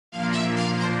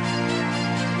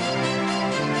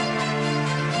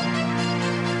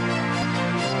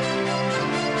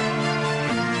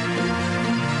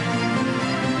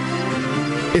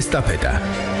ესტაფეტა.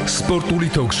 სპორტული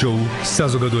ток-შოუ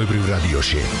საზოგადოებრივ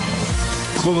რადიოში.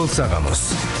 ყოველ საღამოს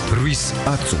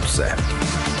 8:10 წუთზე.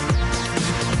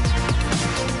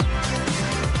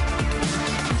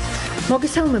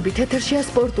 მოგესალმებით, ეთერშია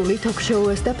სპორტული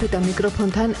ток-შოუ ესტაფეტა,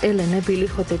 მიკროფონთან ელენე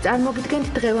ბილიხოძე. წარმოგიდგენთ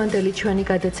დღევანდელი ჩვენი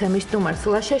გადაცემის სტუმარს,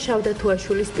 ლაშა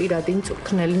შავდათუაშვილის პირადი,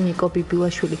 მწვრთნელი ნიკო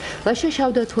ბიბილაშვილი. ლაშა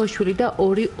შავდათუაშვილი და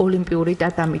 2 ოლიმპიური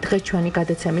ტატამი დღეს ჩვენი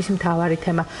გადაცემის მთავარი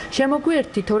თემა.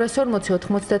 შემოგვიერთდით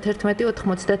 240 91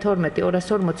 92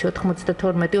 240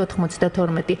 92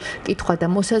 92 კითხვა და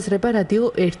მოსაზრება რადიო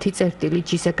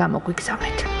 1.G-ზე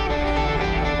გამოგვიგზავნეთ.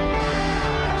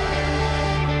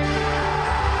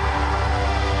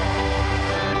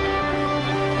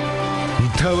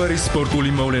 თავარი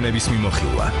სპორტული მოვლენების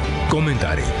მიმოხილვა,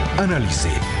 კომენტარი,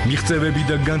 ანალიზი, მიღწევები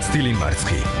და განცდილი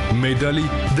მარცხი, მედალი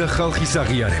და ხალხის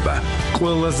აღიარება,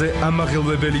 ყველაზე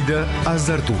ამაღელვებელი და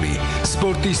აზარტული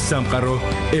სპორტის სამყარო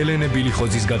ელენე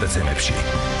ბილიხოძის გადაცემებში.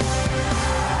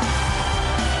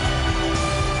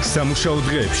 სამუშაო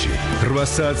დღეებში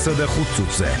 8 საათსა და 5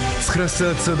 წუთზე, 9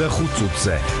 საათსა და 5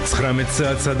 წუთზე, 19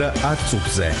 საათსა და 10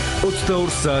 წუთზე,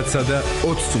 22 საათსა და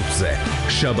 20 წუთზე,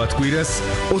 შაბათ-კვირას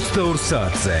 22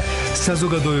 საათზე,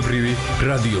 საზოგადოებრივი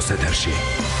რადიოს ეთერში.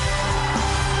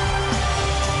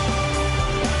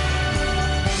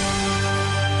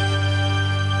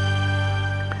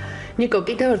 ნიკო,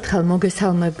 კიდევ ერთხელ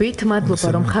მოგესალმებით. მადლობა,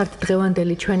 რომ ხართ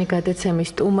დღევანდელი ჩვენი გადაცემის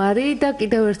სტუმარი და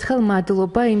კიდევ ერთხელ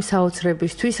მადლობა იმ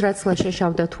საოცრებისთვის, რაც ლაშა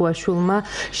შავდათუაშვილმა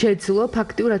შეძლო.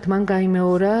 ფაქტიურად მან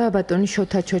გაიმეორა ბატონი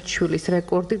შოთაჩოჩშვილის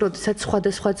რეკორდი, როდესაც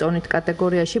სხვადასხვა წონით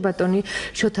კატეგორიაში ბატონი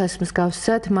შოთას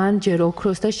მსგავსად მან ჯერ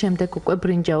ოქროს და შემდეგ უკვე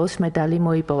ბრინჯაოს მედალი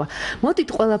მოიპოვა. მოდით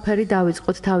ყველაფერი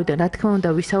დავიწყოთ თავიდან. რა თქმა უნდა,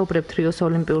 ვისაუბრებთ რიოს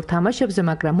ოლიმპიურ თამაშებზე,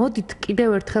 მაგრამ მოდით კიდევ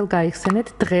ერთხელ გაიხსენეთ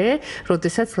დღე,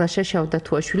 როდესაც ლაშა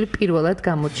შავდათუაშვილი პირველად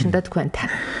გამოჩნდა თქვენთან.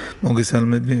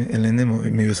 მოგესალმები ელენე,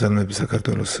 მივესალმები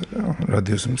საქართველოს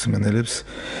რადიოს მსმენელებს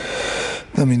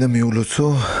და მინდა მიულოცო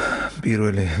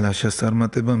პირველი ლაშას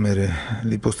წარმატება, მერე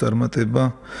ლიპოს წარმატება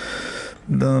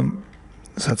და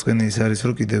საწყენი ის არის,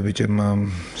 რომ კიდევ ბიჭებმა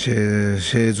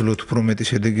შეეძლოთ უფრო მეტი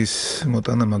შედეგის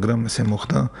მოტანა, მაგრამ ესე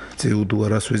მოხდა, ძიუდო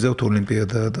არას ვიზავთ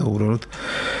ოლიმპიადა და უბრალოდ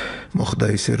მოხდა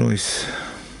ისე, რომ ის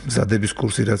მზადების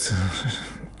კურსი რაც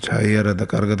ჩაიარა და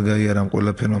კარგად გაიარა ამ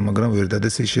ყველაფერმა, მაგრამ ვერ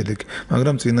დადეს ის შედეგი.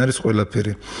 მაგრამ წინ არის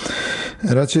ყველაფერი.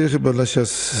 რაც შეეხება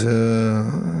ლაშას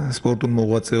სპორტულ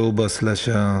მოღვაწეობას,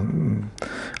 ლაშა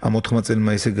ამ 4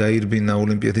 წელმა ისე გაირბინა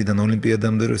ოლიმპიადიდან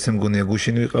ოლიმპიადამდე, რომ ესე მგონია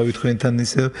გუშინ ვიყავი თქვენთან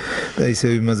ისე და ისე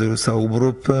იმაზე რომ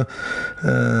საუბრობ.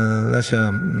 ლაშა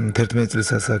 11 წლის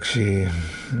ასაკში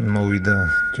მოვიდა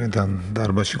ჩვენთან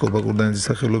დარბაზში, კობაკურდანიძის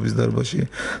სახელობის დარბაზში,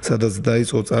 სადაც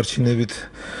დაიწყო წარჩინებით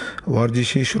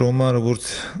ვარჯიში, შრომა, როგორც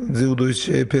ძიუდოის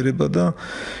შეეფერება და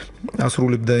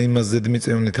ასრულებდა იმას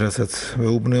ზედმიწევნით, რასაც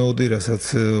ვეუბნეოდი, რასაც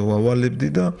ვავალებდი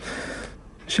და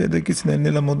შედეგიც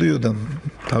ნელ-ნელა მოდიოდა.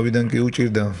 თავიდან კი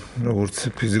უჭირდა,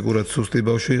 როგორც ფიზიკურად სუსტი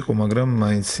ბავშვი იყო, მაგრამ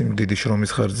მაინც დიდი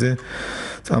შრომის ხარჯზე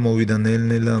წამოვიდა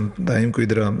ნელ-ნელა,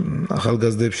 დაიმკვიდრა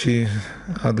ახალგაზრდებში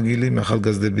ადგილი,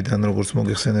 ახალგაზრდებიდან როგორც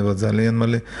მოგეხსენება ძალიან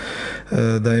მალე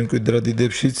დაიმკვიდრა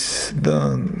დიდებშიც და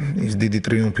ის დიდი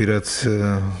ტრიუმფი, რაც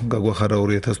გაგვახარა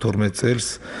 2012 წელს,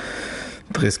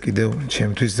 დღეს კიდევ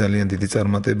ჩემთვის ძალიან დიდი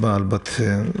წარმატება, ალბათ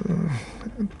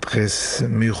დღეს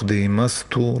მივხვდი იმას,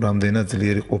 თუ რამდენად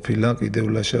ძლიერი ყოფილა კიდევ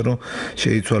ლაშა, რომ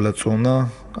შეიცვალა წონა,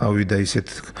 ავიდა ისეთ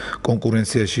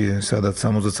კონკურენციაში, სადაც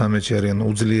 73-ში არიან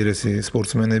უძლიერესი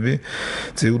სპორტსმენები,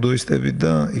 ძიუდოისტები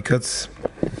და იქაც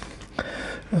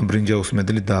ბრინჯაოს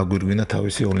მედლით დააგვირგვინა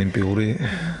თავისი ოლიმპიური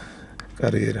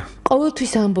კარიერა.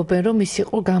 ყოველთვის ამბობენ, რომ ის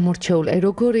იყო გამორჩეული.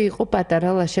 როგორი იყო პატარა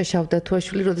ლაშა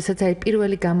შავდათუაშვილი, როდესაც აი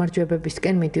პირველი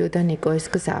გამარჯვებებისკენ მიდიოდა ნიკო ეს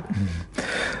გზა?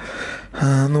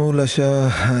 ლაშა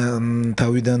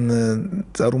თავიდან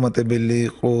წარუმატებელი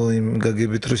იყო იმ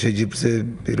გაგებით, რომ შეჯიბრზე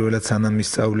პირველად სანამ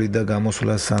ისწავლი და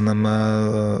გამოსვლა სანამ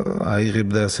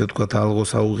აიღებდა, ასე ვთქვათ,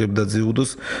 ალღოს აუღებდა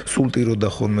ძიუდოს, სულ ტიროდა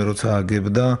ხოლმე, როცა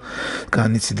აგებდა,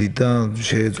 განიცდიდა,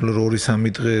 შეეძლო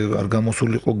 2-3 დღე არ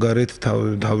გამოსულიყო გარეთ,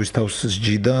 თავის თავს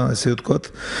სჯიდა, ასე ვთქვათ,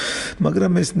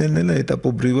 მაგრამ ეს ნელ-ნელა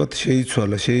ეტაპობრივად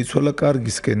შეიცვალა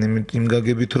კარგისკენ, იმ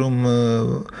გაგებით, რომ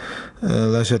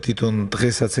ლაშა თვითონ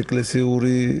დღესაც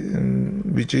ეკლესიური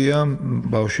ბიჭია,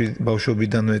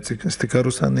 ბავშვობიდანვე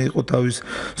სტიქაროსანი იყო, თავის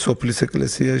სოფლის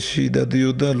ეკლესიაში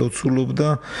დადიოდა, ლოცულობდა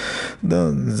და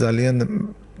ძალიან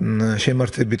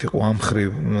შემართებით იყო ამ მხრივ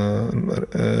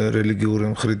რელიგიური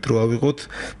მხრით რო ავიღოთ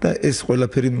და ეს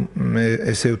ყველაფერი მე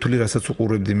ესე ვთვლი, რასაც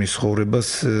უყურებდი მის ცხოვრებას,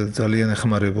 ძალიან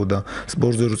ეხმარებოდა.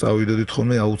 სპორტზე რო წავიდოდით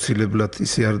ხოლმე აუცილებლად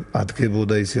ისე არ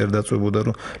ადგებოდა, ისე არ დაწვებოდა,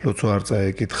 რომ ლოცვა არ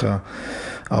წაეკითხა.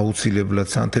 აუცილებლად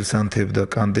სანთელს ანთებდა,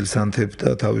 კანდელს ანთებდა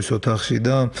თავის ოთახში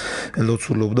და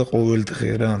ლოცულობდა ყოველ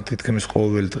დღე რა, თითქმის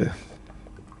ყოველ დღე.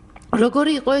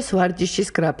 როგორი იყო ეს ვარჯიშის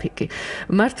გრაფიკი?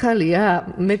 მართალია?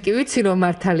 მე კი ვიცი რომ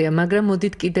მართალია, მაგრამ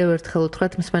მოდით კიდევ ერთხელ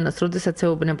უთხრათ მსმენელს, როდესაც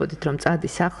ეუბნებოდით რომ წადი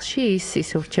სახლში, ის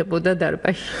ურჩებოდა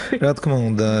დარბაზში. რა თქმა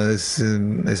უნდა,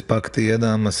 ეს ფაქტია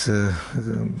და ამას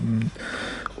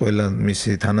ყველა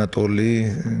მისი თანატოლი,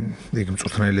 იქ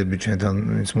მწვრთნელები ჩვენთან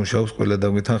ვინც მუშაობს, ყველა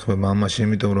დაგვეთანხმება ამაში,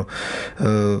 იმიტომ რომ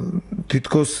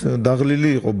თითქოს დაღლილი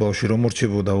იყო ბავშვი, რომ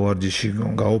მორჩებოდა ვარჯიში,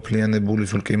 გაოფლიანებული,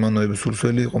 სულ კიმანოები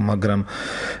სულსველი იყო, მაგრამ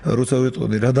როცა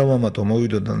ვეტყოდი რა დავამატო,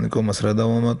 მოვიდოდა ნიკომას რა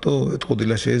დავამატო, ეტყოდი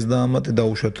ლაშა ეს დაამატე,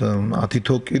 დაუშვათ 10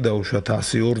 თოკი, დაუშვათ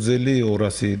 100 ორძელი,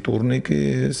 200 ტურნიკი,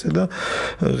 ესე და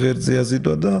ღერძზე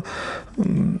აზიდვა და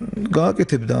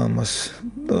გააკეთებდა ამას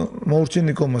და მოვურჩი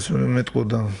ნიკომას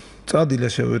მეტყოდა წადი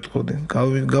ლაშა ვეტყოდი.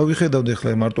 გავიხედავდი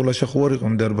ახლა მარტო ლაშა ხო არ იყო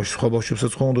დარბაზში, სხვა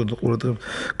ბავშვებსაც ხო უნდა ყურადღება.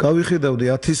 გავიხედავდი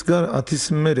 10-ის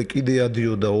მერე კიდე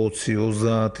ადიოდა 20,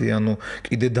 30, ანუ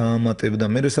კიდე დაამატებდა.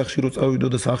 მერე სახში რო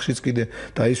წავიდოდა, სახშიც კიდე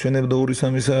დაისვენებდა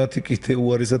 2-3 საათი, კიდე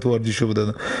უარესად ვარჯიშობდა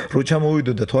და რო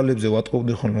ჩამოვიდოდა თვალებზე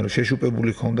ვატყობდი ხოლმე, რომ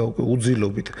შეშუპებული ხონდა უკვე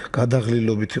უძილობით,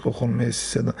 გადაღლილობით იყო ხოლმე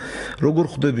ესისა და როგორ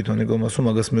ხვდებით ნიკომას,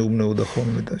 მაგას მეუბნეოდა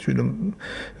ხოლმე და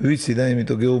ვიცი და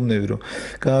იმიტომ გეუბნები, რომ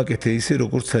გააკეთე ისე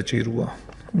როგორც საჭიროა.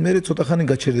 მე ცოტა ხანი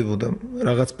გაჩერდებოდა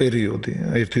რაღაც პერიოდი,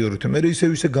 1-2 თვე. მე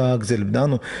ისე გააგზელებდა,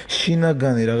 ანუ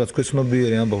შინაგანი რაღაც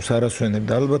ქვეცნობიერი ამბავს არ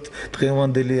ასვენებდა. ალბათ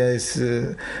დღევანდელია ეს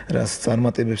რას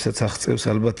წარმატებებსაც აღწევს,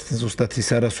 ალბათ ზუსტად ის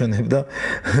არ ასვენებდა,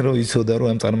 რომ იცოდა რომ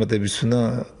ამ წარმატებებს უნდა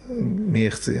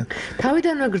მიეღწია.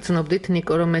 თავიდანვე გრძნობდით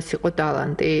ნიკო რომ ეს იყო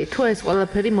ტალანტი, თუ ეს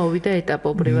ყველაფერი მოვიდა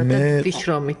ეტაპობრივად და დიდი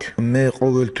შრომით? მე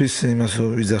ყოველთვის იმას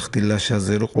ვიძახდი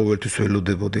ლაშაზე, რომ ყოველთვის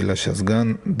ველოდებოდი ლაშასგან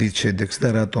დიდ შედეგს და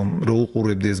რატომ რო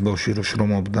უყურებდი ეს ბავშვი რო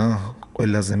შრომობდა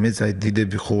ყველაზე მეც აი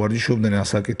დიდები ხო ვარჯიშობდნენ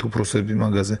ასაკით უფროსები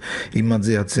მაგაზე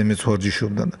იმაძე 10-ზე მეც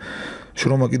ვარჯიშობდა და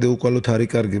შრომა კიდე უკვალოდ არ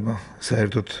იკარგება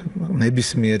საერთოდ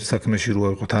ნებისმიერ საქმეში რო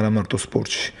ავიღოთ არა მარტო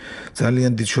სპორტში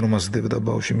ძალიან დიდ შრომას დებდა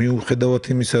ბავშვი მიუხედავად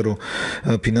იმისა რომ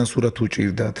ფინანსურად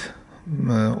უჭირდათ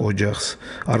ოჯახს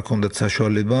არ ქონდათ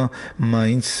საშუალება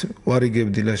მაინც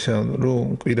ვარიგებდი ლაშა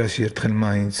რომ კვირაში ერთხელ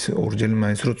მაინც ორჯერ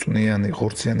მაინც რო წვნიანი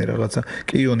ხორციანი რაღაცა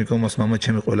კიო ნიკომას მამა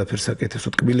ჩემი ყველაფერს აკეთებსო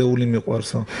ტკბილეული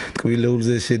მიყვარსო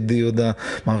ტკბილეულზე შედიოდა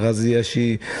მაღაზიაში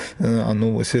ანუ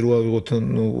ესე რო ავიღოთ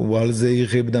ვალზე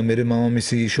იღებდა მე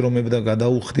მამამისი იშრომებდა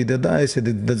გადაუხდიდა და ესე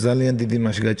ძალიან დიდი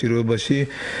მასში გაჭიროებაში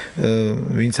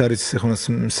ვინც არის ახლა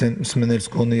მსმენელს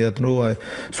გონიათ რომ აი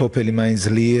სოფელი მაინც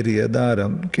ძლიერია და არა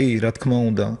კი რა თქმა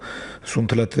უნდა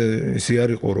სუმთლად ისე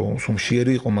არ იყო რომ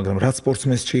სუმშიერი იყო მაგრამ რაც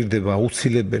სპორტსმენს ჭირდება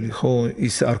აუცილებელი ხო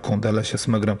ის არ ქონდა ლაშას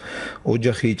მაგრამ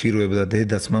ოჯახი იჭიროებდა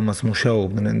დედაც მამას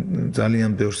მუშაობდნენ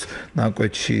ძალიან ბევრს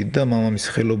ნაკვეთში და მამამის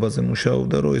ხელობაზე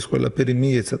მუშაობდა რომ ეს ყველაფერი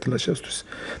მიეცათ ლაშასთვის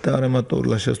და არა მარტო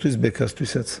ლაშასთვის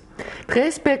ბექასთვისაც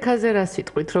დღეს ბექაზე რა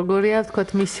სიტყვით როგორია ვთქვათ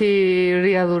მისი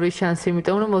რეალური შანსი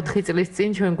იმიტომ რომ 4 წლის წინ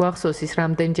ჩვენ გვახსოვს ის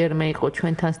რამდენჯერმე იყო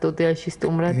ჩვენთან სტუდიაში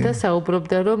სტუმრად და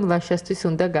საუბრობდა რომ ლაშასთვის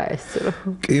უნდა გაესწრო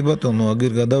კი ბატონო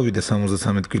აგერ გადავიდა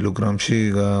 73 კილოგრამში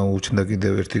გაუჩნდა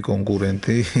კიდევ ერთი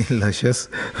კონკურენტი ლაშას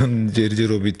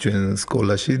ჯერჯერობით ჩვენ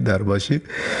სკოლაში დარბაზში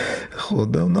ხო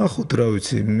და ნახოთ რა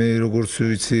ვიცი მე როგორც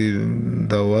ვიცი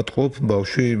დავატყობ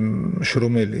ბავშვი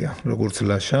შრომელია როგორც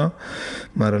ლაშა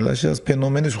მაგრამ ლაშას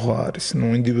ფენომენი სხვა არის ნუ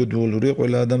ინდივიდუალურია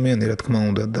ყველა ადამიანი რა თქმა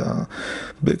უნდა და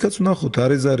ბეკაც ნახოთ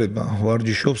არეზარება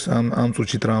ვარჯიშობს ამ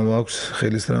წუთში ტრავმა აქვს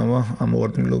ხელის ტრავმა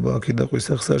ამოვარდნილობა აქ და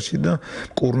ყვისახსარში და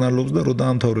კურნალობს და რო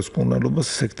დაამთავრებს კურნალობას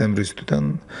სექტემბრისთვიდან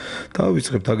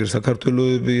დავიწყებთ აგერ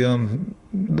საქართველოებია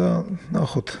და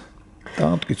ნახოთ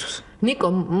დაამტკიცოს ნიკო,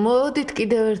 მოდით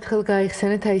კიდევ ერთხელ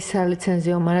გაიხსენეთ აი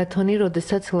სალიცენზიო მარათონი,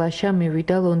 როდესაც ლაშა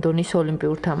მივიდა ლონდონის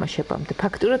ოლიმპიურ თამაშებამდე.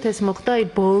 ფაქტურად ეს მოხდა აი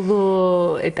ბოლო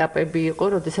ეტაპები იყო,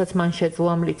 როდესაც მან შეძლო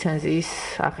ამ ლიცენზიის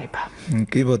აღება.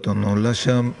 კი ბატონო,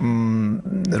 ლაშა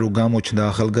რო გამოჩნდა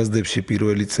ახალგაზრდებში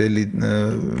პირველი წელი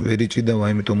ვერ იჭიდავა,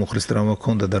 იმიტომ მუხლის ტრავმა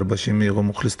ჰქონდა დარბაზში მიიღო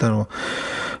მუხლის ტრავმა.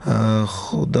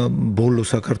 ხო და ბოლო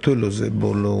საქართველოზე,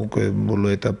 ბოლო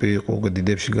ეტაპი იყო, უკვე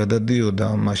დიდებში გადადიოდა,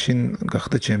 მაშინ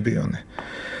გახდა ჩემპიონი.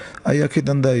 აი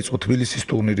აქედან დაიწყო თბილისის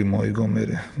ტურნირი მოიგო მე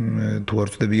თუ არ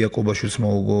ვწდები იაკობაშვილს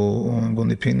მოუგო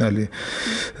მგონი ფინალი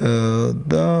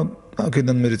და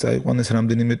აქედან მე წაიყვანეს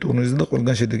რამდენიმე ტურნირზე და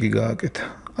ყველგან შედეგი გააკეთა.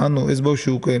 ანუ ეს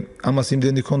ბავშვი უკვე ამას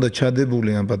იმდენი ქონდა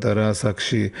ჩადებული ამ პატარა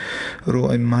ასაკში, რომ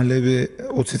აი მალევე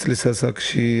 20 წლის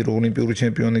ასაკში რომ ოლიმპიური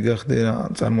ჩემპიონი გახდე,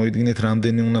 წარმოიდგინეთ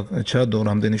რამდენი უნდა ჩადო,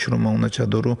 რამდენი შრომა უნდა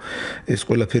ჩადო, რომ ეს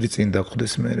ყველაფერი წინ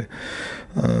დახვდეს მერე.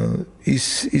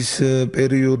 ის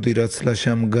პერიოდი რაც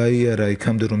ლაშამ გაიარა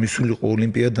იქამდე რომ ისულიყო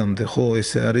ოლიმპიადამდე, ხო, ეს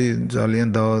არის ძალიან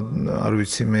არ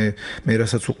ვიცი მე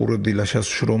რასაც უყურებდი ლაშას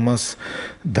შრომას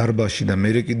დარბაში და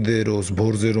მე კიდე რომ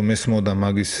სბორზე რომ ესმოდა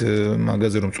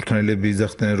მაგაზე რომ მწვრთნელები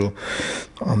იძახდნენ რომ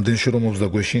ამდენ შრომობს და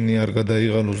გვეშინი არ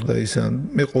გადაიღალოს და ისა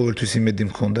მე ყოველთვის იმედი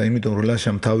მქონდა იმიტომ რომ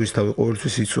ლაშამ თავისთავად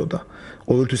ყოველთვის იცოდა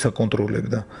ყოველთვის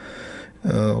აკონტროლებდა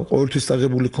ყოველთვის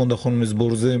წაღებული ქონდა ხოლმე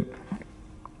სბორზე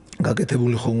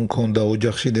გაკეთებული ხონდა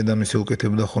ოჯახში დედამისი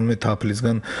უკეთებდა ხოლმე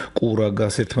თაფლისგან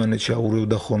ყურაგას ერთმანეთში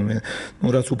აურევდა ხოლმე ნუ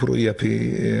რაც უფრო იაფი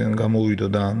გამოვიდო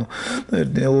და ანუ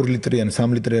 2 ლიტრიანი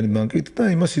 3 ლიტრიანი ბანკით და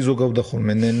იმას იზოგავდა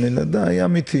ხოლმე ნენელა და აი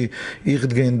ამითი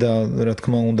იღდგენდა რა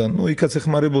თქმა უნდა ნუ იქაც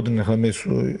ეხმარებოდნენ ხა მე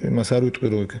იმას არ ვიტყვი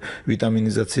რომ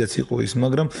ვიტამინიზაციაც იყო ის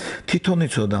მაგრამ თვითონ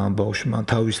იცოდა ამ ბავშვმა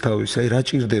თავის აი რა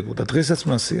ჭირდებოდა დღესაც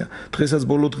მასია დღესაც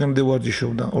ბოლო დღემდე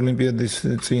ვარჯიშობდა ოლიმპიადის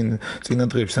წინა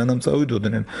დღეებში სანამ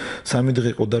წავიდოდნენ 3 დღე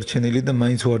იყო დარჩენილი და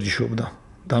მაინც ვარჯიშობდა.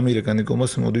 დამირეკა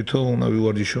ნიკომას მოდითო უნდა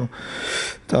ვივარჯიშო.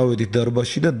 წავედით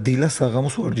დარბაზში და დილას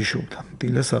საღამოს ვარჯიშობდა.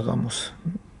 დილას საღამოს.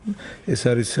 ეს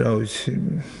არის რა ვიცი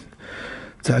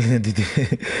ძალიან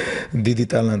დიდი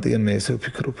ტალანტია მე ესე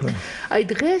ვფიქრობ რა. აი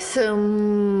დღეს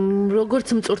როგორც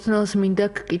მწვრთნელს მინდა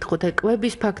გკითხოთ, აი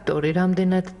კვების ფაქტორი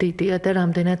რამდენად დიდია და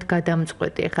რამდენად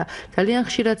გადამწყვეტია. ხა ძალიან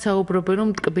ხშირად საუბრობენ რომ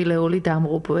ტკბილეული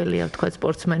დამღუპველია თქვა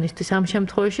სპორტსმენისთვის. ამ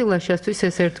შემთხვევაში ლაშასთვის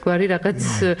ეს ერთგვარი რაღაც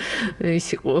ის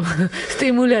იყო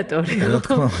სტიმულატორი.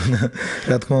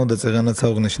 რა თქმა უნდა წეღანაც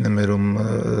აღვნიშნე მე რომ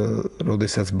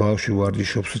როდესაც ბავშვი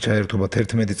ვარჯიშობს ჩაერთობა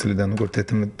 11 წლიდან უკვე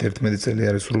 11 წელი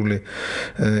არის სრული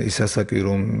ის ასაკი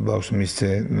რომ ბავშვს მისცე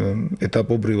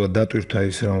ეტაპობრივად დატვირთვა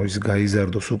ის რომ ის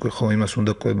გაიზარდოს უკვე ხო იმას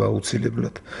უნდა ყვება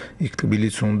აუცილებლად იქ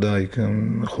ტკბილიც უნდა იქ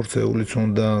ხორცეულიც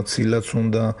უნდა ცილაც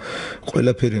უნდა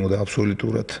ყველაფერი უნდა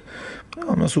აბსოლუტურად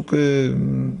ამას უკვე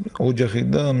ოჯახი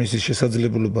და მისი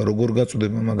შესაძლებლობა როგორ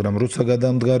გაწვდება მაგრამ როცა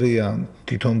გადამდგარია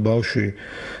თვითონ ბავშვი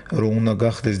რომ უნდა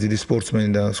გახდეს დიდი სპორტსმენი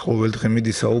და ყოველდღე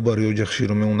მიდის საუბარი ოჯახში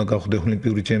რომ მე უნდა გავხდე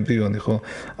ოლიმპიური ჩემპიონი ხო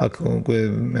აქ უკვე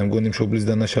მე მგონი მშობლის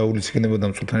დანაშაულიც იქნება და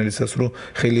მწვრთნელისას რომ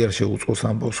ხელი არ შეუწყოს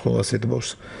ამ ბავშვს ხო ასეთ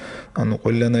ბავშვს ანუ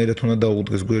ყველანაირად უნდა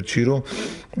დაუდგეს გვერდში რომ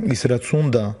ის რაც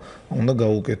უნდა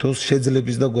გაუკეთოს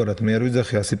შეძლების და გვარად მე არ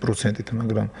ვიძახი 100%-ით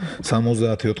მაგრამ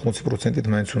 70-80%-ით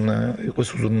მაინც უნდა იყოს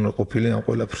უზრუნველყოფილი ამ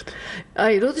ყველაფრით.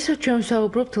 აი, როდესაც ჩვენ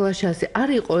ვსაუბრობთ ლაშაზე, არ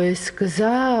იყო ეს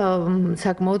გზა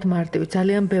საკმაოდ მარტივი,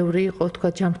 ძალიან ბევრი იყო თქვა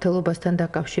ჯანმრთელობასთან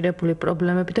დაკავშირებული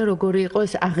პრობლემები და როგორი იყო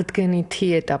ეს აღდგენითი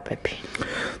ეტაპები.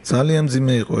 ძალიან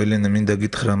მძიმე იყო ელენე, მინდა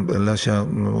გითხრა ლაშა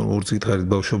როგორც გითხარით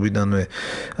ბავშვობიდანვე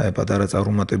პატარა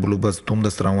წარუმატებლობას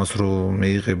თუნდაც ტრავმას რო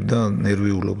მეიღებდა,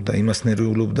 ნერვიულობდა, იმას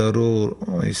ნერვიულობდა რომ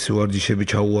ის ვარჯიშები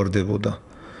ჩაუვარდებოდა.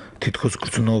 თითქოს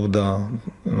გრძნობდა,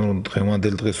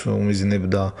 დღევანდელ დღეს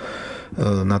უმიზნებდა,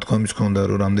 ნათქვამიც ჰქონდა,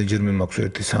 რომ რამდენჯერმე მაქვს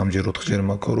 1-3-ჯერ 4-ჯერ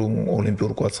მაქვს, რომ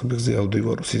ოლიმპიურ კვაცხებზე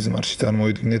ავდივარო სიზმარში.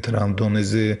 წარმოიდგინეთ, რამ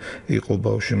დონეზე იყო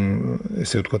ბავშვი,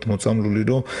 ესე ვთქვათ, მოწამლული,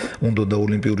 რომ უნდა და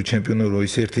ოლიმპიური ჩემპიონი, რომ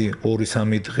ის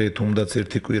 1-2-3 დღე, თუნდაც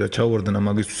 1 კვირა ჩავარდნა,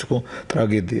 მაგისთვის იყო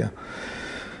ტრაგედია.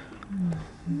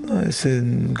 ესე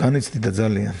განიცდიდა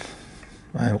ძალიან.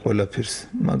 აი ყველაფერს,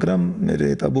 მაგრამ მე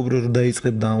ეტაპობრივად რომ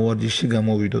დაიწყებდა ამ ვარჯიში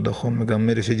გამოვიდოდა ხოლმე,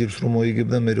 მე შეჯიბრს რომ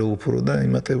მოიგებდა, მე უფრო და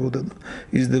იმატებოდა და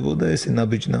იზრდებოდა ესე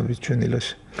ნაბიჯ ჩვენი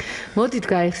ლაშა. მოდით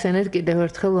გაიხსენეთ კიდევ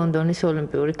ერთხელ ლონდონის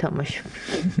ოლიმპიური თამაში.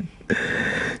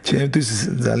 ჩემთვის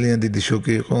ძალიან დიდი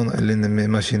შოკი იყო, ელენე მე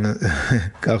მაშინ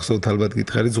გახსოვთ ალბათ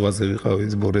გითხარით, ზღვაზე ვიყავი,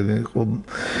 ზბორები იყო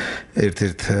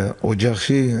ერთ-ერთ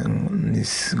ოჯახში,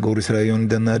 ის გორის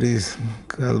რაიონიდან არის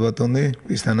კალბატონი,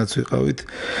 ისთანაც ვიყავით.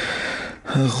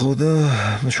 ხო და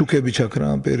შუქები ჩაქრა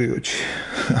ამ პერიოდში.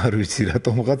 არ ვიცი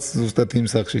რატომღაც ზუსტად იმ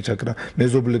სახში ჩაქრა.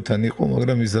 მეზობლებთან იყო,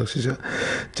 მაგრამ ის სახში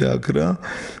ჩაქრა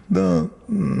და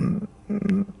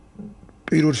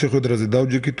პირველ შეხვედრაზე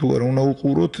დავჯექი თუ არა უნდა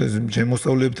უყუროთ ჩემ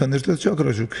მოსწავლეებთან ერთად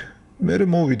ჩაქრა შუქი. მე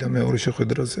მოვიდა მეორე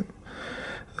შეხვედრაზე.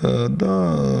 და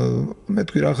მე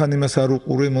თქვი რახან იმას არ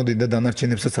უყურე, მოდი და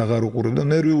დანარჩენებსაც აღარ უყურებ და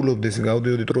ნერვიულობდი ესე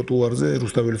გავდიოდი ტროტუარზე,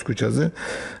 რუსთაველის ქუჩაზე,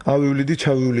 ავივლიდი,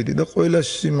 ჩავივლიდი და ყველას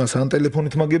იმას ან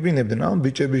ტელეფონით მაგებინებდნენ, ან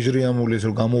ბიჭები ჟრიამული ეს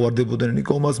რომ გამოვარდებოდნენ,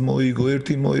 ნიკომას მოიგო,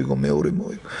 ერთი მოიგო, მეორე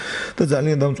მოიგო. და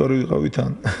ძალიან დამწვარი ვიყავი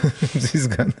თან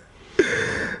მზისგან.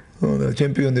 და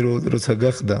ჩემპიონი როცა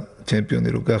გახდა,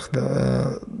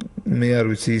 მე არ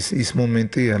ვიცი ის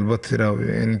მომენტი ალბათ რავი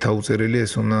ენით აუწერელია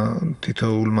ეს უნდა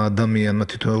თითოეულმა ადამიანმა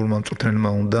თითოეულმა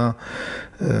მწვრთნელმა უნდა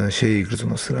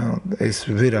შეიგრძნოს რა ეს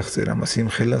ვერ აღწერა მას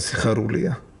იმხელა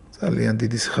სიხარულია ძალიან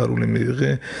დიდი სიხარული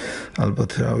მივიღე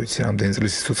ალბათ რა ვიცი რამდენი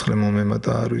წლის სიცოცხლე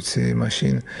მომემატა არ ვიცი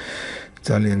მაშინ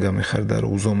ძალიან გამიხარდა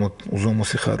რომ უზომო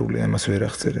სიხარულია იმას ვერ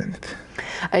აღწერენით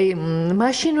აი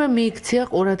მაშინვე მიიქცია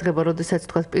ყურადღება როდესაც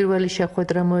თქვა პირველი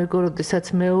შეხვედრა მოიგო როდესაც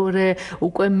მეორე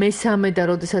უკვე მესამე და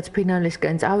როდესაც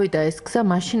ფინალისკენ წავიდა ეს გზა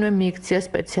მაშინვე მიიქცია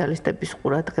სპეციალისტების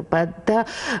ყურადღება და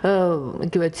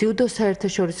იგივე ძიუდო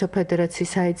საერთაშორისო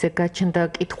ფედერაციის საიტზე გაჩნდა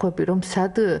კითხვები რომ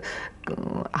სად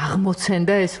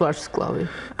აღმოცენდა ეს ვარსკვლავი.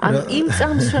 ან იმ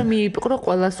წამსვე მიიპყრო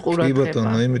ყველას ყურადღება. კი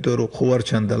ბატონო, იმიტომ რომ ხო არ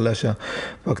ჩანდა ლაშა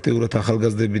ფაქტიურად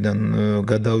ახალგაზრდებიდან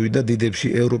გადავიდა დიდებში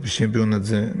ევროპის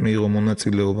ჩემპიონატზე მიიღო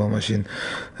მონაწილეობა მაშინ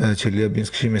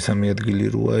ჩელიაბინსკში მესამე ადგილი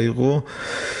რო აიღო.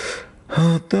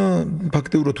 და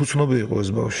ფაქტიურად უცნობი იყო ეს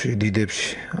ბავშვი დიდებში.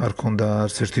 არ ქონდა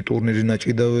არც ერთი ტურნირი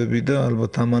ნაჭიდავები და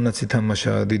ალბათ ამანაც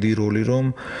ითამაშა დიდი როლი რომ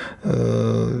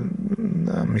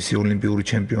მისი ოლიმპიური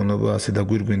ჩემპიონობა ასე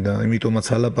დაგვირგვინდა. იმიტომაც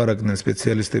ალაპარაკდნენ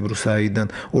სპეციალისტები რომ საიდან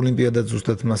ოლიმპიადაც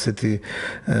ზუსტად მასეთი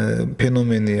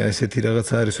ფენომენია, ესეთი რაღაც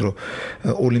არის რომ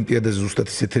ოლიმპიადაზე ზუსტად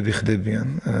ისეთები ხდებიან,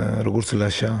 როგორც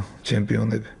ლაშა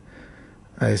ჩემპიონები.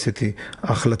 აი ესეთი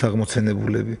ახლად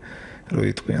აღმოცენებულები რო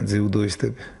იტყვიან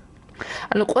ძიუდოისტები.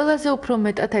 ანუ ყველაზე უფრო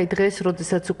მეტად აი დღეს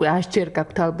როდესაც უკვე 100 ჯერ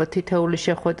გაქვთ ალბათ თითეული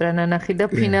შეხვედრა ნანახი და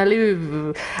ფინალი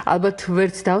ალბათ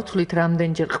ვერც დავთვლით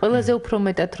რამდენჯერ ყველაზე უფრო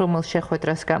მეტად რომელ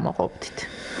შეხვედრას გამოყოფთით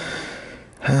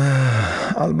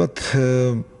ალბათ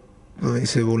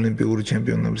ისე ოლიმპიური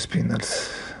ჩემპიონობის ფინალს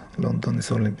ლონდონის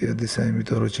ოლიმპიადის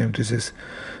იმიტომ რომ ჩემთვის ეს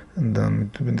და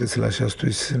მეტად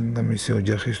ლაშასთვის და მისი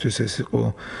ოჯახისთვის ეს იყო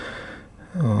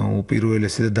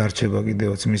უპირველესი და დარჩება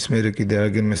კიდევაც მის მერე კიდე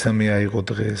აგენ მესამე აიღო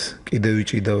დღეს კიდევ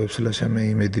იჭიდავებს ლაშა მე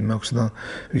იმედი მაქვს და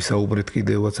ვისაუბრეთ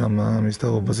კიდევაც ამის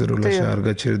თაობაზე რომ ლაშა არ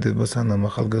გაჩერდება სანამ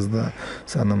ახალგაზრდა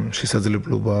სანამ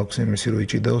შესაძლებლობა აქვს იმისი რომ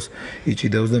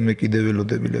იჭიდავს და მე კიდევ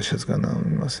ველოდები ლაშასგან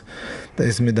ამას და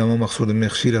ეს მე დამამახსოვრდა მე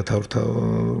ხშირად ავთავ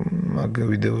მაგ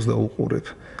ვიდეოს და უყურებ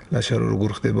ლაშა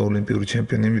როგორ ხდება ოლიმპიური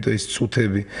ჩემპიონი იმიტომ ის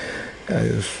წუთები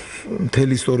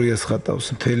მთელი ისტორიას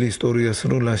ხატავს, მთელი ისტორიას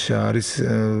რომ ლაშა არის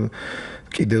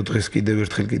კიდევ დღეს კიდევ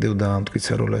ერთხელ კიდევ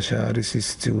დაამტკიცა რომ ლაშა არის ის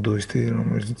ძიუდოისტი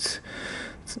რომელიც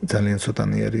ძალიან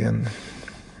ცოტანი არიან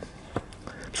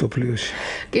სოფლიოში.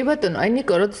 კი ბატონო, აი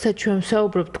ნიკო, როდესაც ჩვენ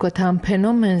ვსაუბრობთ თქვათ ამ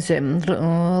ფენომენზე,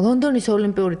 ლონდონის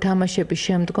ოლიმპიური თამაშების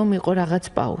შემდგომ იყო რაღაც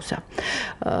პაუზა.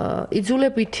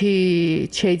 იძულებითი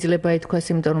შეიძლება ითქვას,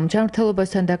 იმიტომ რომ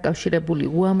ჯანმრთელობასთან დაკავშირებული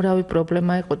უამრავი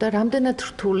პრობლემა იყო და რამდენად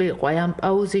რთული იყო აი ამ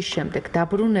პაუზის შემდეგ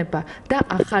დაბრუნება და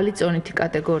ახალი წონითი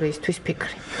კატეგორიისთვის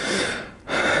ფიქრი.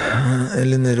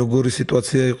 ელენე, როგორი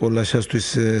სიტუაცია იყო ლაშასთვის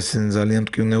ძალიან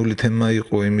მტკივნეული თემა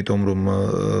იყო, იმიტომ რომ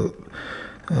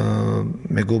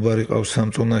მეგობარი ყავს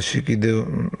სამწონაში კიდევ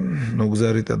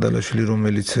ნოგზარი ტადალაშვილი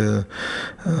რომელიც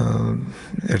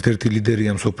ერთ-ერთი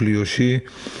ლიდერია მსოფლიოში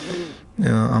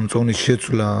ამ წონის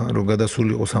შეცვლა რომ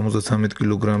გადასულიყო 73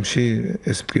 კილოგრამში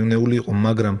ეს მტკივნეული იყო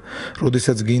მაგრამ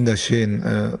როდესაც გინდა შენ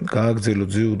გააგრძელო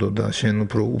ძიუდო და შენ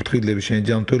უფრო უფრთხილები შენ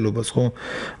ჯანმრთელობას ხო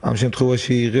ამ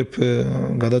შემთხვევაში იღებ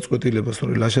გადაწყვეტილებას რომ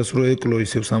ლაშას რო ეკლო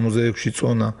ისევ 66-ში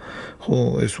წონა ხო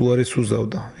ეს უარეს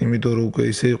უზავდა იმიტომ რომ უკვე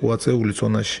ისე იყო აწეული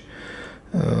წონაში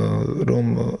რომ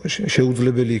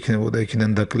შეუძლებელი იქნებოდა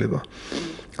იქიდან დაკლება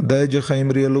დაეჯახა იმ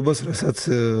რეალობას, რასაც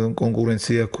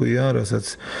კონკურენცია ქვია,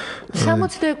 რასაც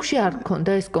 66-ში არ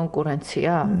გქონდა ეს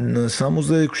კონკურენცია?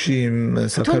 66-ში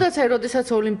თუნდაც აი როდესაც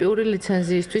ოლიმპიური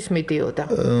ლიცენზიისთვის მიდიოდა.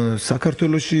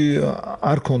 საქართველოში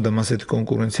არ ქონდა მასეთი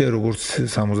კონკურენცია, როგორც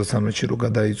 73-ში რო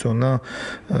გადაიწონა.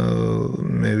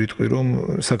 მე ვიტყვი რომ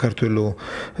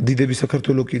დიდები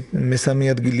საქართველო კი მესამე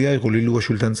ადგილი აიღო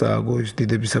ლილუაშვილთან წააგო ის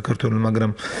დიდები საქართველო,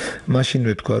 მაგრამ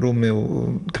მაშინვე თქვა რომ მე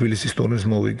თბილისის ტურნირს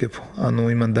მოვიგებ.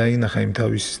 ანუ იმან დაინახა იმ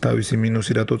თავისი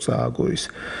მინუსი რატო წააგო ის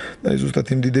და ზუსტად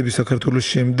იმ დიდების საქართველოს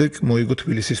შემდეგ მოიგო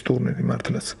თბილისის ტურნირი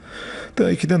მართლაც და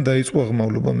იქიდან დაიწყო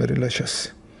აღმავლობა მე ლაშას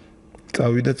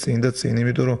წავიდა წინ და წინ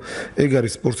იმიტომ რომ ეგ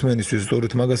არის სპორტსმენისთვის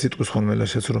სწორედ მაგას იტყვის ხოლმე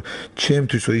ლაშას რომ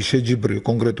ჩემთვის ის შეჯიბრი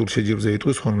კონკრეტულ შეჯიბრზე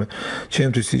იტყვის ხოლმე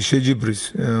ჩემთვის ის შეჯიბრის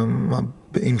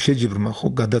იმ შეჯიბრმა ხო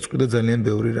გადაწყვიტა ძალიან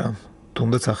ბევრი რამ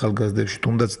თუნდაც ახალგაზრდებში,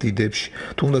 თუნდაც დიდებში,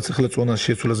 თუნდაც ახლა წონას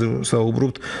შეცვლაზე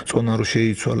საუბრობთ, წონა რო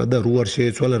შეიცვალა და რო არ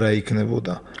შეიცვალა რა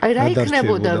იქნებოდა. აი რა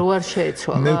იქნებოდა რო არ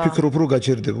შეიცვალა? მე ვფიქრობ რომ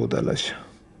გაჩერდებოდა ლაშა.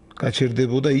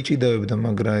 გაჩერდებოდა, იჭიდავებდა,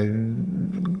 მაგრამ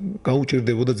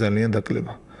გაუჭირდებოდა ძალიან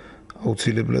დაკლება.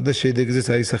 აუცილებლად და შედეგზეც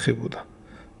აისახებოდა.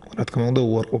 რა თქმა უნდა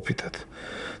უარყოფითად.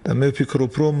 და მე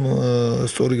ვფიქრობ, რომ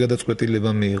სწორი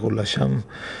გადაწყვეტილება მიიღო ლაშამ,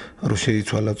 რომ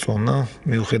შეიცვალა წონა,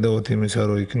 მიუხედავად იმისა,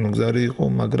 რომ იქ მგზარი იყო,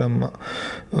 მაგრამ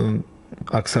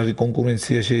აქ საღი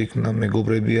კონკურენცია შეიქმნა,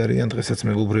 მეგობრები არიან, დღესაც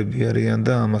მეგობრები არიან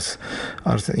და ამას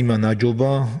იმან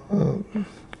აჯობა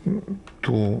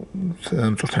თუ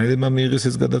მწვრთნელებმა მიიღეს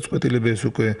ეს გადაწყვეტილება, ეს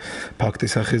უკვე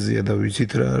ფაქტის ახეზია და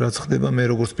ვიცით რაც ხდება. მე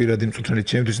როგორც პირადი მწვრთნელი,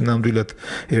 ჩემთვის ნამდვილად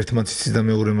ერთმანც იცის და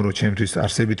მეორემ რომ ჩემთვის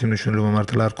არსებითი მნიშვნელობა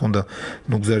მართლა არ ქონდა,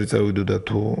 ნუგზარი წავიდოდა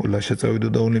თუ ლაშა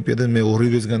წავიდოდა ოლიმპიადაზე, მე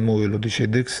ორივესგან მოველოდი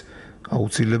შედეგს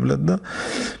აუცილებლად და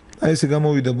აი ესე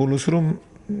გამოვიდა ბოლოს რომ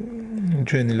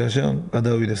ჩვენი ლაშა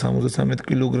გადავიდა 73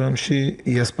 კილოგრამში,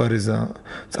 იასპარეზა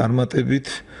წარმატებით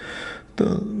და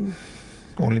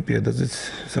ოლიმპიადაზეც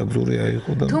საგზური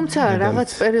აიღო და თუმცა რაღაც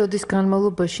პერიოდის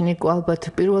განმავლობაში ნიკო ალბათ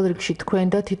პირველ რიგში თქვენ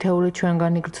და თითოეული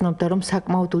ჩვენგანი გრძნობდა რომ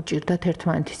საკმაოდ უჭირდათ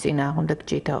ერთმანეთის წინააღმდეგ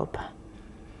ჭიდაობა.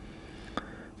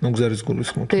 ნუგზარის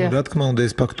გულისხმობთ. რა თქმა უნდა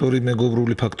ეს ფაქტორი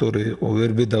მეგობრული ფაქტორი იყო.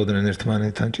 ვერ ბედავდნენ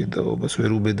ერთმანეთთან ჭიდაობას,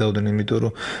 ვერ უბედავდნენ, იმიტომ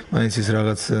რომ მაინც ის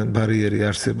რაღაც ბარიერი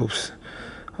არსებობს.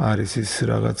 არის ის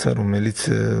რაღაცა, რომელიც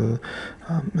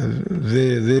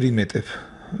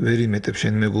ვერ იმეტებ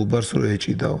შენ მეგობარს რომ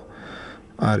ეჭიდაო.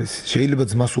 არის შეიძლება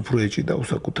ძმას უფრო ეჭიდაო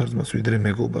საკუთარ ძმას ვიდრე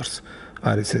მეგობარს.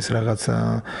 არის ეს რაღაცა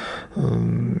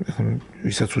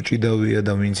ვისაც უჭიდავია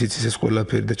და ვინც იცის ეს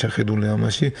ყველაფერი და ჩახედული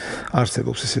ამაში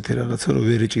არსებობს ესეთი რაღაცა რომ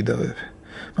ვერ ეჭიდავებ.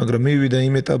 მაგრამ მივიდა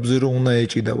იმ ეტაპზე რომ უნდა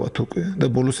ეჭიდავათ უკვე და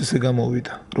ბოლოს ესე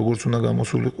გამოვიდა. როგორც უნდა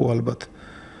გამოსულიყო ალბათ.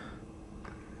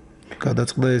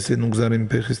 გადაწყდა ესე ნუგზარი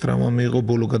ფეხის ტრავმა მიიღო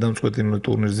ბოლო გადამწყვეტი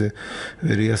ტურნირზე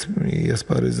ვერ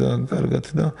იასპარეზა კარგად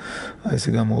და აი ესე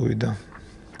გამოვიდა.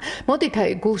 მოდით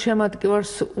აი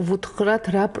გულშემატკივარს ვუთხრათ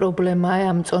რა პრობლემაა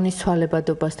ამ წონის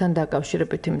ცვალებადობასთან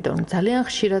დაკავშირებით, იმიტომ რომ ძალიან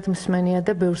ხშირად მსმენია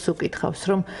და ბევრს უკითხავს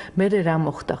რომ მე რა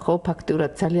მოხდა ხო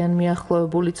ფაქტიურად ძალიან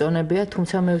მიახლოებული წონებია,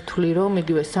 თუმცა მე ვთვლი რომ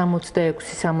იგივე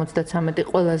 66-73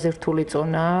 ყველაზე რთული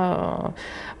წონაა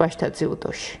ვაჟთა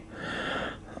ძიუდოში.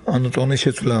 ანუ წონის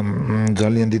შეცვლა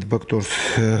ძალიან დიდ ფაქტორს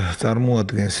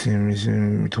წარმოადგენს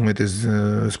იმით უმეტეს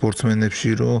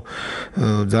სპორტსმენებში, რომ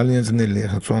ძალიან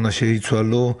ძნელია წონა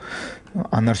შეიცვალო,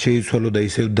 ან არ შეიცვალო და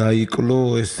ისევ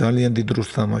დაიკლო, ეს ძალიან დიდ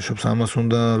როლს თამაშობს. ამას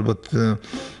უნდა ალბათ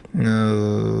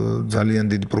ძალიან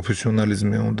დიდი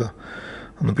პროფესიონალიზმი უნდა.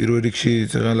 ანუ პირველ რიგში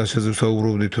ლაშაზე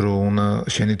ვსაუბრობდით, რომ უნდა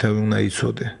შენი თავი უნდა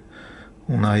იცოდე.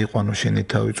 უნდა აიყვანო შენი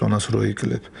თავი წონას რო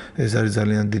იკლებ. ეს არის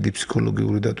ძალიან დიდი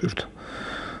ფსიქოლოგიური დატვირთვა.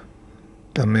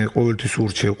 და მე ყოველთვის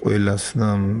ურჩევ ყველას და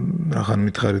რახან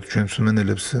მითხარით ჩვენ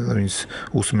მსმენელებს, ვინც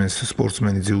უსმენს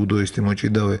სპორტსმენი, ძიუდოისტი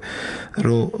მოჭიდავე,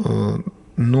 რომ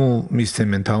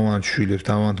მისცემენ თავიანთ შვილებს,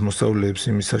 თავიანთ მოსწავლეებს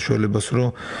იმის საშუალებას, რომ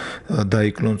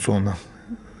დაიკლონ წონა.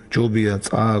 ჯობია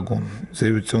წააგონ,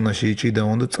 ზევით წონაში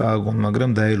იჭიდაონ და წააგონ,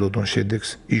 მაგრამ დაელოდონ შედეგს,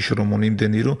 იშრომონ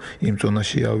იმდენი, რომ იმ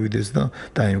წონაში ავიდეს და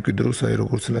დაიმკვიდროს, აი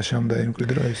როგორც ლაშამ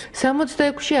დაიმკვიდრა ის.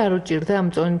 66-ში არ უჭირდა ამ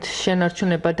წონით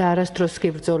შენარჩუნება და არასდროს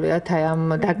გიბრძოლიათ აი ამ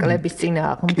დაკლების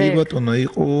წინააღმდეგ. კი ბატონო,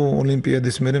 იყო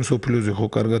ოლიმპიადის მერე მსოფლიოზე ხო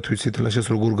კარგად ვიცით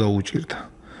ლაშას როგორ გაუჭირდა.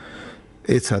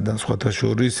 ეცადა სხვათა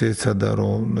შორის, ეცადა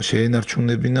რომ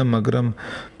შეენარჩუნებინა, მაგრამ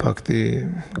ფაქტი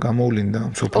გამოვლინდა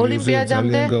მსოფლიოზე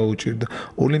ძალიან გაუჭირდა.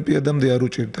 ოლიმპიადამდე არ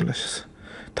უჭირდა ლაშას.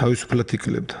 თავისუფლად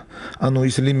იკლებდა. ანუ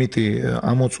ის ლიმიტი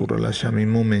ამოწურა ლაშამ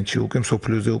იმ მომენტში უკვე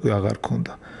მსოფლიოზე უკვე აღარ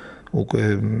ქონდა. უკვე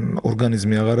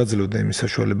ორგანიზმი აღარ აძლევდა იმის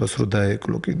საშუალებას, რომ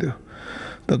დაეკლო კიდევ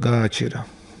და გააჩერა.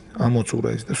 ამოწურა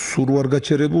ის და სულ არ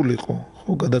გაჩერებულიყო,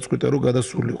 ხო გადაწყვიტა რომ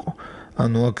გადასულიყო.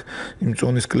 ანუ აქ იმ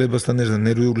წონის კლებასთან ერთად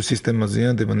ნერვიული სისტემა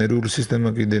ზიანდება, ნერვიული სისტემა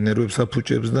კიდე ნერვებს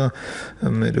აფუჭებს და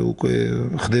მე უკვე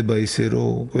ხდება ისე რომ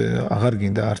უკვე აღარ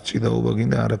გინდა არ ჭიდაობა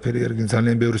გინდა, არაფერი არ გინდა.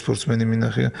 ძალიან ბევრი სპორტსმენი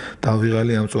მინახია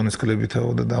დავიღალი ამ წონის კლებითაო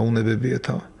და დაუნებებია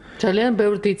თავი. ძალიან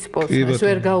ბევრი დიდ სპორტსმენს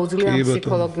ვერ გაუძლია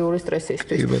ფსიქოლოგიური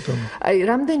სტრესისთვის. აი,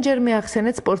 რამდენჯერმე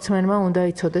ახსენეთ სპორტსმენმა უნდა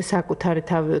იცოდეს საკუთარი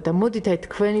თავიო და მოდით აი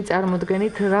თქვენი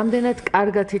წარმოდგენით, რამდენად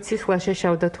კარგად იცის ლაშა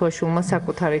შავდათუაშვილმა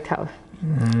საკუთარი თავი?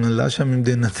 ლაშა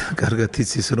იმდენად კარგად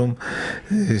იცის, რომ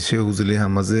შეუძლია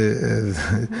ამაზე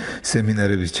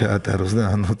სემინარების ჩაატაროს და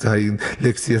ანუ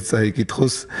ლექციაც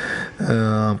წაიკითხოს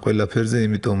ამ ყველაფერზე,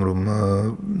 იმიტომ რომ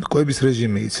კვების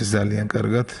რეჟიმი იცის ძალიან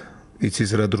კარგად.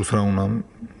 იცის რა დროს რა უნდა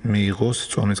მიიღოს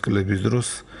წონის კლების დროს,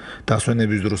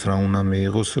 დასვენების დროს რა უნდა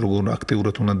მიიღოს, როგორ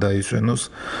აქტიურად უნდა დაისვენოს.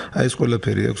 აი ეს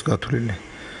ყველაფერი აქვს გათვლილი.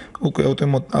 უკვე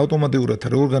ავტომატურად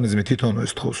ორგანიზმი თვითონ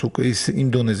ეს თხოვს, უკვე ის იმ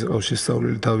დონეზე ყავს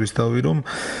შესწავლილი თავისთავი, რომ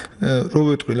რო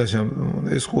ვეთქვი ლაშა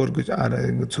ეს ხო არა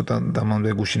ცოტა დამამდე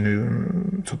გუშინი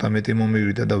ცოტა მეტი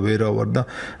მომივიდა და ვერა ვარ და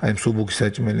აი მსუბუქი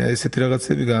საჭმელი. აი ესეთი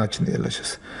რაღაცები გააჩნია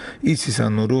ლაშას. იცის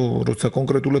ანუ რომ როცა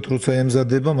კონკრეტულად როცა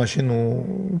ემზადება, მაშინ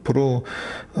უფრო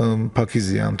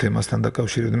ფაქიზია ამ თემასთან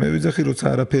დაკავშირებით. მე ვიძახი როცა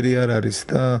არაფერი არ არის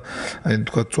და აი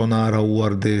თქვა წონა არ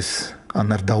აუარდეს, ან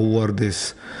არ დაუარდეს.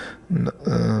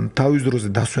 თავის დროზე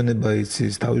დასვენება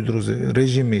იცის, თავის დროზე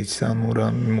რეჟიმი იცის, ანუ რა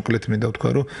მოკლედ მინდა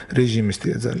ვთქვა, რომ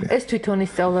რეჟიმისტია ძალიან. ეს თვითონ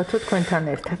ისწავლა თუ თქვენთან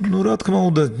ერთად? ნუ რა თქმა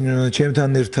უნდა,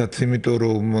 ჩემთან ერთად, იმიტომ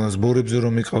რომ ზბორებზე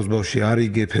რომ იყავს ბავშვი,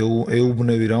 არიგებ,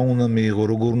 ეუბნევი რა უნდა მიიღო,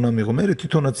 როგორ უნდა მიიღო. მე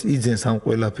თვითონაც იძენს ამ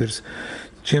ყველაფერს.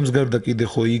 ჩემს გარდა კიდე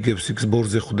ხო იგებს იქ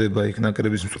ზბორზე ხვდება იქ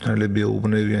ნაკრების მწვრთნელებია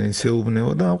უბნევიან ისე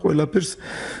უბნევა და ამ ყველაფერს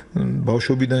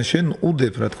ბავშვობიდან შენ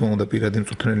უდებ რა თქმა უნდა პირადი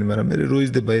მწვრთნელი, მაგრამ მე რო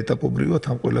იზრდება ეტაპობრივად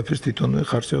ამ ყველაფერს თვითონვე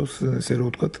ხარშავს ესე რომ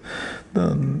ვთქვათ და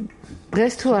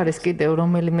დღეს თუ არის კიდევ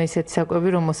რომელიმე ისეთი საკვები,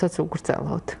 რომელსაც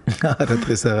უგრძალავთ? არა,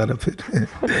 დღეს აღარაფერი.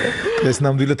 დღეს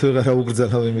ნამდვილად ვეღარ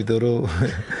აუგრძალავ, იმიტომ რომ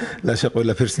ლაშა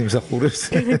ყველაფერს იმსახურებს.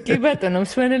 კი ბატონო,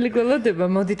 მსმენელი გველოდება,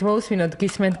 მოდით მოусმინოთ,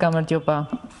 გისმენთ, გამარჯობა.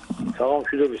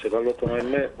 საღამოშიდობისა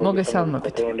გალბატონო,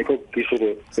 მოგესალმებით. ნიკო,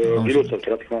 გილოცავთ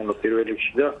რა თქმა უნდა პირველ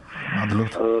რიგში და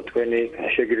მადლობთ. თქვენი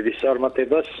შეგირდის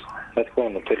წარმატებას, რა თქმა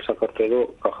უნდა, მთელი საქართველო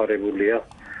გახარებულია.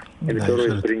 იმიტომ რომ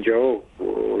ეს ბრინჯაო,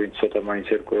 ვინც ცოტა მაინც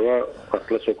ერკვევა,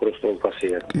 ახლა სოკროს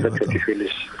ტოლფასია. და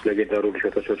ჩოჩიშვილის ლეგენდარული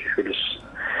ჩოჩიშვილის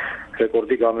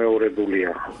რეკორდი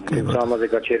გამეორებულია. თუმცა ამაზე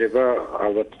გაჩერება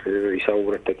ალბათ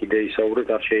ისაუბრეთ და კიდე ისაუბრეთ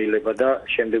არ შეიძლება და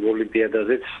შემდეგ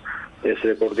ოლიმპიადაზეც ეს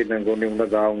რეკორდი მე მგონი უნდა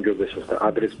გააუმჯობესოს და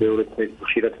ადრეს ბევრად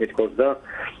ხშირად მithქოს და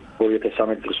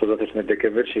 2013 წლის 31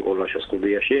 დეკემბერში იყო ლაშა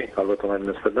სტუდიაში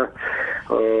გალბატონებთან და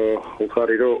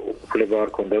უხარი რომ უფლება არ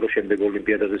ქონდა რომ შემდეგ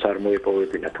ოლიმპიადაზეც არ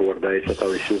მოეპოვებინა თუ არ დაეცა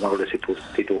თავისი უმაღლესი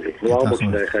ტიტული. ნუ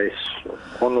აღმოჩნდა ახლა ეს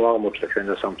ხონო აღმოჩნდა ჩვენ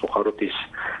და სამწუხაროდ ის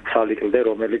სალიკლდე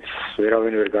რომელიც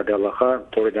ვერავინ ვერ გადალახა,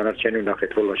 თორე დანარჩენი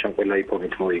ვნახეთ რომ ლაშამ ყველა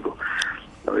იპონით მოიგო.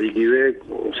 იგივე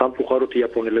სამწუხაროდ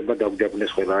იაპონელებმა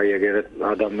დაგვიაბნეს ყველა აი ეგრეთ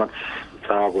ადამიანს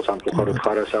წააგო სამწუხაროდ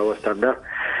ხარასავასთან და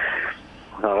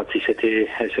რაღაც ისეთი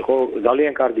ეს იყო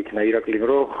ძალიან კარგი იქნა ირაკლიმ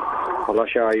რომ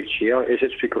ლაშა აირჩია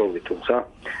ესეც ვფიქრობდი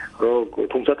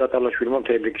თუმცა ტატალაშვილმა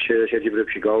მთელი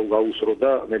შეჯიბრებში გაუსრო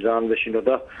და მე ძალიან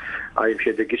მეშინოდა აი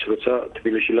შედეგის როცა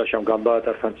თბილისში ლაშამ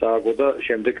გამბაატართან წააგო და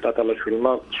შემდეგ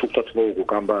ტატალაშვილმა სულთად მოუგო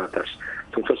გამბაატარს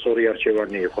თუმცა სწორი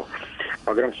არჩევანი იყო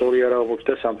მაგრამ სწორი არ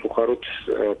აღმოჩნდა სამწუხაროდ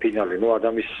ფინალი ნუ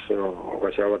ადამიანის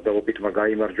გასავარდაობით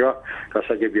გაიმარჯვა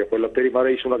გასაგებია ყველაფერი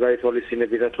მაგრამ ის უნდა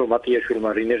გაეთვალისწინებინათ რომ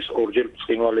მატიაშვილმა რინერს ორჯერ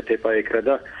ცხინვალე თეპა ეკრა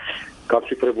და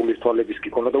გაფშიფრებული თვალების კი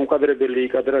ქონდა და უკადრებელი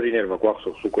იკადრა რინერმა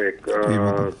გვახსოვს უკვე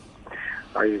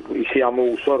აი ისი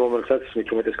ამოუსვა რომელსაც მით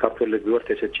უმეტეს ქართველები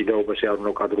ვართ ესეთ ჭიდაობაში არ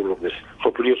უნდა კადრულობდეს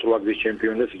სოფლიოს რვაგზის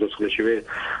ჩემპიონი სიცოცხლეშივე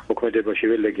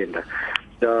მოქმედებაშივე ლეგენდა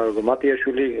და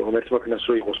მატიაშვილი ღმერთმაქნას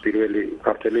რო იყოს პირველი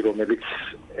ქართველი რომელიც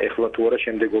ეხლა თუ არა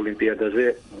შემდეგ ოლიმპიადაზე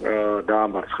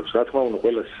დაამარცხებს რა თქმა უნდა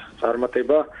ყველას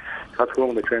წარმატება რა თქმა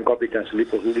უნდა ჩვენ კაპიტანს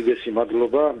ლიპოს უდიდესი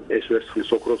მადლობა ეს ვერცხლის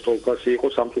ოქროს ტოლფასი იყო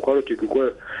სამწუხაროდ იქ უკვე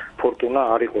ფორტუნა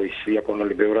არ იყო ის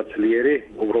იაპონელი ბევრად ძლიერი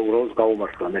უბრალოდ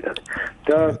გაუმართლა მეტად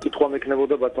და კითხვა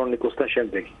მექნებოდა ბატონ ნიკოსთან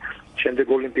შემდეგ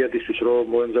ოლიმპიადისთვის რომ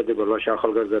მოემზადება ლაშა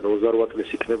ახალგაზრდა 28 წლის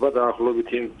იქნება და ახლობით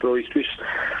იმ დროისთვის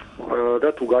და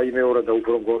თუ გაიმეორა და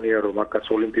უფრო მგონია რომ აქაც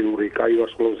ოლიმპიური კაი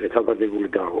ვარსკვლავზე ეთალღადებული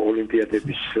და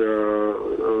ოლიმპიადების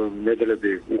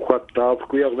მედლები უხვად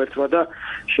დააფრქვია ღმერთმა და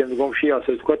შემდგომში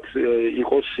ასე ვთქვათ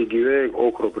იყოს იგივე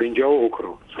ოქრო ბრინჯაო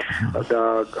ოქრო და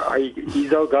აი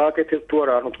იზავ გააკეთებ თუ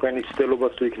არა ანუ თქვენი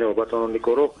ცდილობაც თუ იქნება ბატონო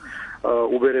ნიკო რომ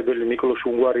უბერებელი მიკლოშ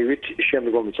უნგვარივით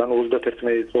შემდგომიც ანუ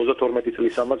 32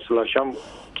 წლისამაც ლაშამ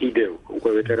კიდევ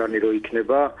უკვე ვეტერანი რო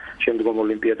იქნება შემდგომ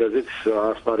ოლიმპიადაზეც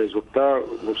ასპარეზობ და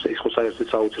ის ხო საერთოდ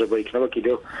საოცრება იქნება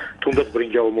კიდევ თუნდაც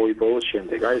ბრინჯაო მოიპოვოს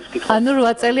შემდეგ აი ეს კითხვა ანუ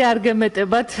 8 წელი არ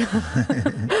გემეტებათ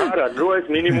არა ნუ ეს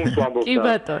მინიმუმს ვამბობ კი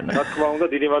ბატონო რა თქმა უნდა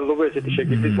დიდი მადლობა ესეთი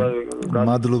შეკითხვის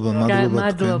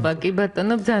მადლობა კი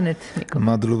ბატონო ბძანეთ ნიკო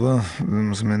მადლობა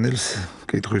მსმენელს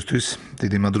კითხვისთვის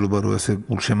დიდი მადლობა რომ ასე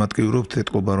გულშემატკივრობთ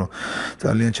ეთყობა რომ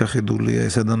ძალიან ჩახედულია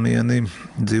ეს ადამიანი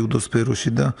ძიუდო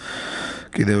სფეროში და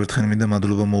კიდევ ერთხელ მინდა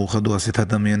მადლობა მოუხადო ასეთ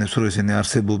ადამიანებს რომ ესენი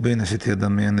არსებობენ ესეთი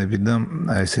ადამიანები და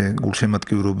აი ესე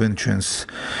გულშემატკივრობენ ჩვენს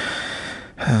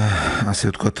ასე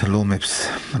ვთქვათ ლომებს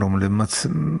რომლებმაც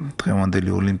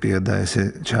დღევანდელი ოლიმპიადა ესე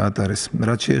ჩაატარეს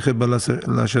რაც შეეხება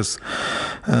ლაშას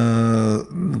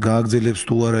გააგრძელებს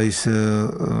თუ არა ის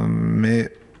მე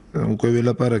უკვე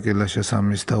ველაპარაკე ლაშას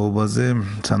ამის თაობაზე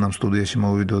სანამ სტუდიაში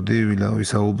მოვიდოდი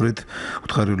ვისაუბრეთ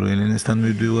უთხარი რომ ელენესთან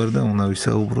მივდივარ და უნდა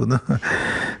ვისაუბრო და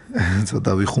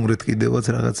ცოტა ვიხუმრეთ კიდევაც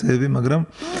რაღაცეები მაგრამ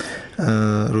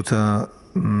როცა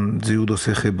ძიუდოს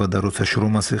ეხება და როცა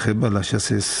შრომას ეხება ლაშას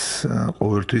ეს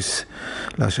ყოველთვის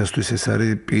ლაშასთვის ეს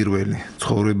არის პირველი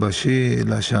ცხოვრებაში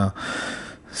ლაშა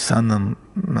სანამ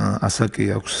ასაკი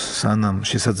აქვს, სანამ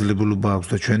შესაძლებლობა აქვს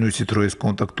და ჩვენ ვიცით რომ ეს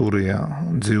კონტაქტურია,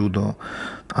 ძიუდო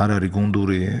არ არის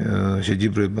გუნდური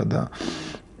შეჯიბრება და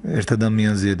ერთ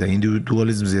ადამიანზეა და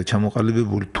ინდივიდუალიზმზეა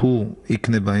ჩამოყალიბებული, თუ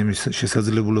იქნება იმის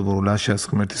შესაძლებლობა რომ ლაშას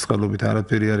ღმერთის წყალობით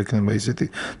არაფერი არ იქნება ისეთი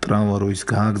ტრავმა რომ ის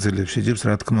გააგრძელებს შეჯიბრს,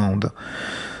 რა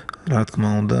თქმა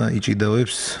უნდა,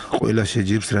 იჭიდავებს ყველა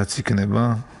შეჯიბრს რაც იქნება,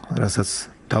 რასაც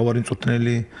თავარი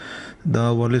მწვრთნელი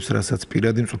დაავალებს, რასაც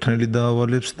პირადი მწვრთნელი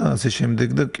დაავალებს და ასე შემდეგ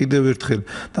და კიდევ ერთხელ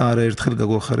და არაერთხელ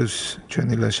გაგვახარებს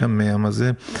ჩვენი ლაშა, მე ამაზე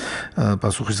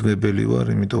პასუხისმგებელი ვარ,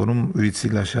 იმიტომ რომ ვიცი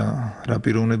ლაშა რა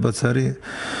პიროვნებაც არის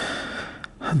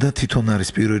და თვითონ არის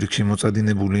პირველ რიგში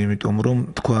მოწადინებული, იმიტომ რომ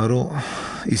თქვა რომ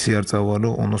ისე არ წავალო,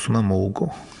 ონოს უნდა მოუგო.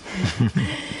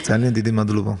 ძალიან დიდი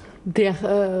მადლობა. დიახ,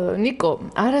 ნიკო,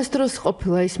 არასდროს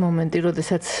ყოფილა ის მომენტი,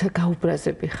 როდესაც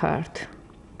გაუბრაზები ხართ?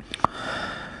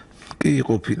 კი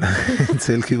ყოფილა,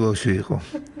 ცელქი ბავშვი იყო.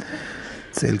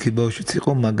 ცელქი ბავშვიც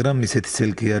იყო, მაგრამ ისეთი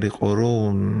ცელქი არ იყო,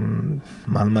 რომ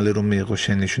მალმალე რომ მიიღო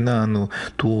შენიშვნა, ანუ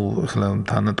თუ ახლა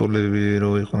თანატოლები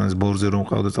რო იყვნენ, ბორზე რომ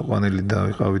ყავდა წამყვანელი და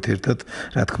ვიყავით ერთად,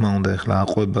 რა თქმა უნდა, ახლა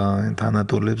აყვება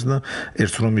თანატოლებს და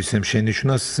ერთს რომ ისემ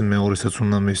შენიშვნას, მეორესაც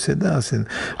უნდა მისცე და ასე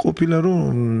ყოფილა, რომ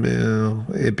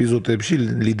ეპიზოდებში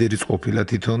ლიდერიც ყოფილა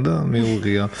თვითონ და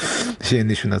მიუღია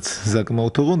შენიშვნაც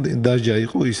საკმაოდ, ოღონდ დაჟა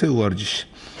იყო ისე ვარჯიში.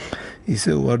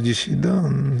 ისე ვარჯიში და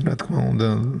რა თქმა უნდა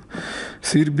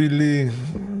სირბილი,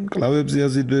 კლავებზე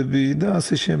აზიდვები და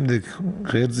ასე შემდეგ,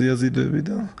 ღერძზე აზიდვები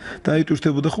და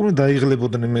დაიტვირთებოდა ხოლმე,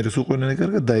 დაიღლებოდნენ მე რეს უყურნელი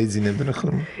კარგად დაიძინებდნენ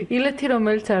ხოლმე. ილეთი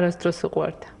რომელიც არასდროს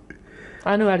უყვარდა.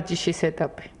 ანუ ვარჯიშის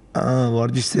ეტაპი.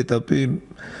 ვარჯიშის ეტაპი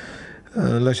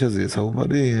ლაშაზეა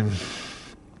საუბარი.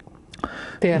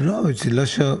 რა ვიცი,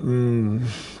 ლაშა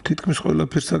თითქმის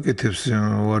ყველაფერს აკეთებს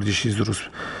ვარჯიშის დროს.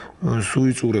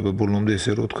 სუიწურება ბოლომდე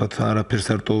ესე რომ თქვა არაფერს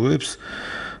არ ტოვებს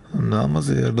და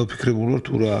ამაზე არ დაფიქრებული ვარ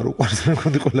თუ რა არ უყვარს, რა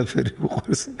მქონი ყველაფერი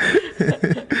უყვარს.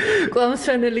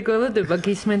 კლამსვენელი გველოდება,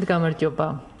 გისმენთ, გამარჯობა.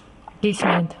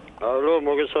 გისმენთ. ალო,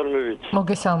 მოგესალმებით.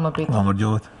 მოგესალმებით.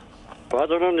 გამარჯობათ.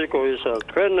 ბატონო ნიკო, ისა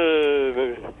თქვენ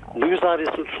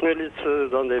ნუგზარის მწვრთნელიც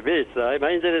დანდებით, აი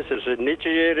მაინტერესებს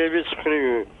ნიჭიერების მხრივ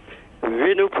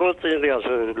ვინ უფრო წინ დგას?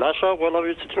 ლაშა ყველა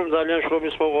ვიცით რომ ძალიან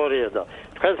შრომის მოყვარია და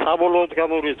თქვენ საბოლოოდ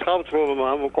გამორიცხავთ რომ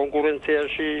ამ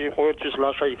კონკურენციაში ყოველთვის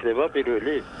ლაშა იქნება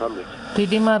პირველი?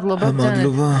 დიდი მადლობა.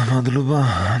 მადლობა.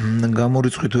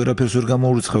 გამორიცხვით ვერაფერს ვერ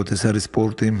გამორიცხავთ, ეს არის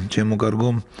სპორტი, ჩემო კარგო.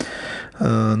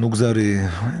 ნუგზარი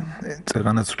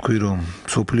წეგანაც ვთქვი რომ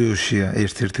სოფლიოშია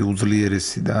ერთ-ერთი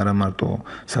უძლიერესი და არა მარტო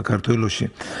საქართველოში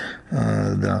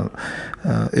და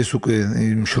ეს უკვე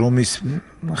შრომის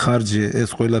ხარჯი, ეს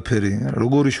ყველაფერი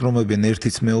როგორი შრომებიან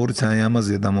ერთიც მეორეც, აი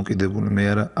ამაზეა დამოკიდებული. მე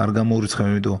არ გამორიცხავ,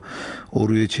 იმიტომ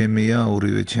ორივე ჩემია,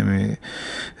 ორივე ჩემი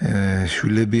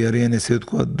შვილები არიან, ესე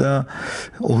ვთქვა და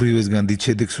ორივესგან დიდ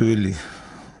შედეგს ველი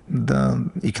და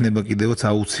იქნება კიდევაც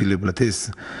აუცილებლად ეს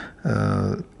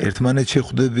ერთმანეთს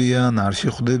შეხვდებიან, არ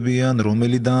შეხვდებიან,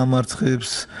 რომელი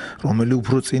დაამარცხებს, რომელი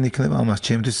უფრო წინ იქნება, ამას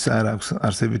ჩემთვის არ აქვს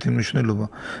არსებითი მნიშვნელობა.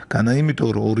 განა იმიტომ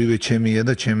რომ ორივე ჩემია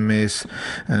და ჩემ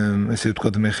ესე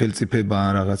ვთქვათ მე ხელწიფება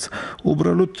რაღაც.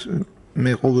 უბრალოდ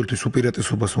მე ყოველთვის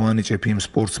უპირატესობას ვანიჭებ იმ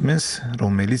სპორტსმენს,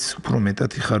 რომელიც უფრო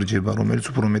მეტად იხარჯება, რომელიც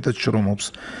უფრო მეტად შრომობს.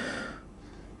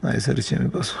 აი ეს არის ჩემი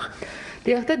პასუხი.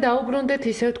 დიახ, და დაუბრუნდეთ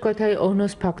ისე ვთქვათ აი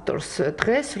ონოს ფაქტორს.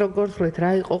 დღეს როგორც ვთქვით,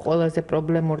 რა იყო ყველაზე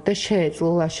პრობლემური და შეეძლო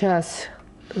ლაშას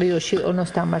რიოში ონოს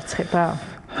დამარცხება?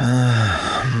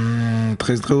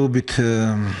 დღესდღეობით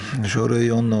ჟორეი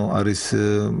ონო არის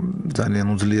ძალიან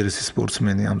უძლიერესი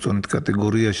სპორტსმენი ამ წონით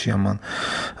კატეგორიაში, ამან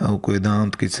უკვე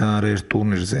დაამტკიცა ერთ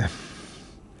ტურნირზე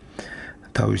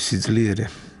თავისი ძლიერი,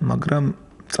 მაგრამ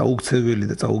წაუქცეველი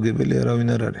და წაუგებელი არავინ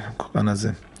არ არის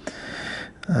ქვეყანაზე.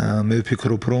 მე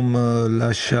ვფიქრობ რომ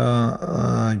ლაშა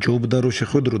ჯობდა რომ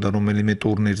შეხვედროდა რომელიმე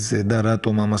ტურნირზე და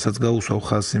რატომ ამასაც გაუსვავ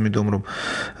ხაზს, იმიტომ რომ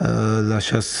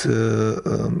ლაშას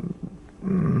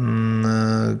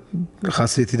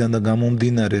ხასიათიდან და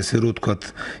გამომდინარე, ესე რომ ვთქვათ,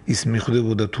 ის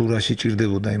მიხვდებოდა თუ რაში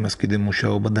ჭირდებოდა იმას კიდე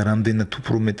მუშაობა და რამდენად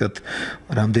უფრო მეტად,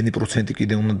 რამდენი პროცენტი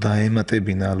კიდე უნდა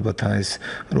დაემატებინა ალბათ ეს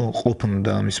რომ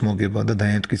ყოფნდა ამის მოგება და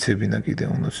დაემტკიცებინა კიდე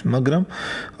უნდა. მაგრამ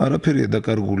არაფერია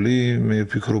დაკარგული, მე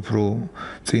ვფიქრობ რომ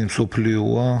წინ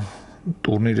მსოფლიოა,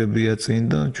 ტურნირებია წინ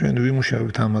და ჩვენ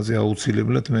ვიმუშავებთ ამაზე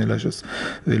აუცილებლად. მე ლაშას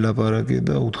ველაპარაკე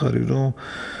და უთხარი რომ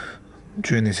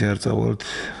ჩვენ ისე არ წავალთ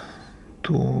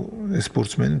თუ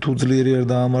სპორტსმენი თუ ძლიერი არ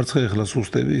დაამარცხე, ახლა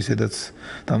სუსტები ისედაც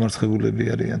დამარცხებულები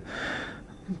არიან.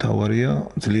 თავარია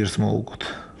ძლიერს მოუგოთ.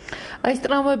 აი ეს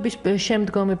ტრავმების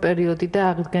შემდგომი პერიოდი და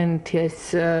აღდგენითი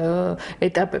ეს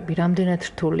ეტაპები რამდენად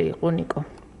რთული იყო, ნიკო?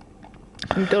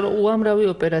 იმიტომ რომ უამრავი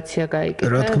ოპერაცია გაიგე.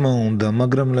 რა თქმა უნდა,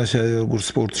 მაგრამ ლაშა როგორ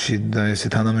სპორტში და ესე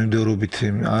თანამიმდევრობით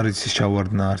არ იცის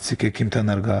ჩავარდნა, არც იქ ექიმთან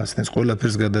არ გააცნეს,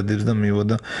 ყველაფერს გადადებს და მივა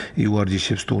და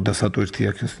ივარჯიშებს თუ დასატვირთი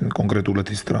აქვს კონკრეტულად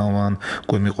ის ტრავმა, ან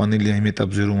უკვე მიყვანილია იმ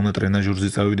ეტაპზე რომ უნდა ტრენაჟორზე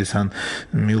წავიდეს,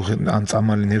 ან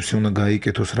წამალი ნევსი უნდა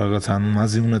გაიკეთოს რაღაც, ან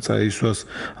მაზი უნდა წაისვას,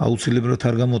 აუცილებლად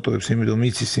არ გამოტოვებს, იმიტომ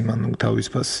იცის იმან თავის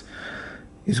ფასს.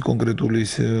 ის კონკრეტული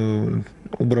ის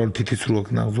უბრალოდ თითიც რო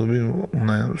აქვს ნაღზები,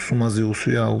 უნდა სუმაზე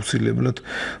უსვია აუცილებლად,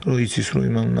 რომ იცის რომ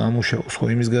იმან ამუშავოს, ხო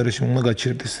იმის გარეშე უნდა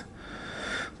გაჩერდეს.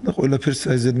 და ყველაფერს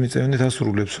აი ზედმიწევნით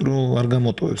ასრულებს, რომ არ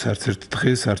გამოტოვებს არც ერთ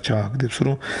დღეს, არ ჩააგდებს,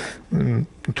 რომ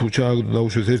თუ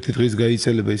დაუშვეს ერთი დღის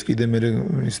გაიწელება, ის კიდე მე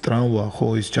ის ტრავმა, ხო,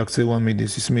 ის ჩაქცევა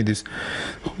მიდის, ის მიდის.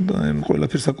 და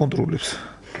ყველაფერს აკონტროლებს.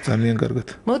 ძალიან კარგად.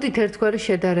 მოდით ერთგვარი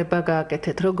შედარება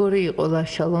გააკეთეთ. როგორი იყო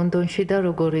ლაშა ლონდონში და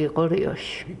როგორი იყო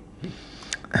რიოში?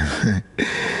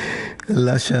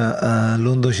 ლაშა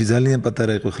ლონდონში ძალიან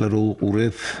პატარა იყო, ხლა რო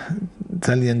უყურებ,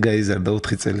 ძალიან გაიზარდა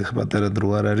 4 წელი პატარა დრო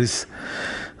არ არის.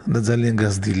 და ძალიან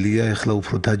გაზრდილია, ეხლა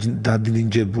უფრო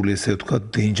დადინჯებული, ესე ვთქვა,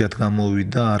 დინჯად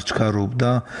გამოვიდა, არ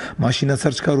ჩქარობდა, მაშინაც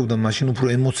არ ჩქარობდა, მაშინ უფრო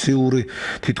ემოციური,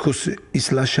 თითქოს ის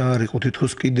ლაშა არ იყო,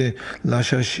 თითქოს კიდე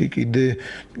ლაშაში კიდე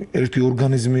ერთი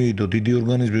ორგანიზმი იდო, დიდი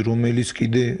ორგანიზმი, რომელიც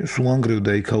კიდე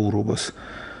სუანგრევდა იქაურობას.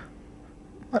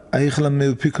 აი ახლა მე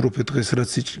ვფიქრობ დღეს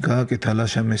რაც გააკეთა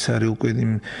ლაშამ ეს არის უკვე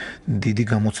იმ დიდი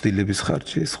გამოცდილების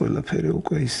ხარჯი ეს ყველაფერი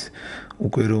უკვე ის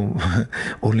უკვე რომ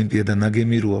ოლიმპიადა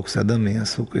ნაგემი რო აქვს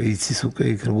ადამიანს უკვე იცის უკვე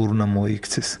იქ როგორ უნდა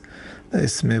მოიქცეს და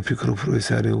ეს მე ვფიქრობ რომ ეს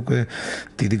არის უკვე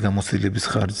დიდი გამოცდილების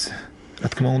ხარჯი რა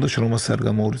თქმა უნდა შრომას არ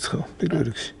გამოურიცხავ პირველ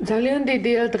რიგში ძალიან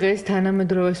დიდია დღეს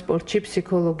თანამედროვე სპორტში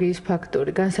ფსიქოლოგიის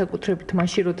ფაქტორი განსაკუთრებით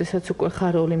მაშინ როდესაც უკვე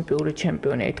ხარ ოლიმპიური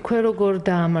ჩემპიონი თქვენ როგორ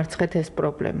დაამარცხეთ ეს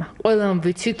პრობლემა ყველამ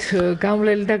ვიცით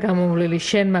გამვლელი და გამომვლელი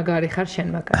შენ მაგარი ხარ შენ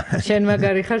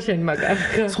მაგარი ხარ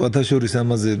სხვათა შორის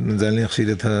ამაზე ძალიან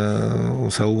ხშირად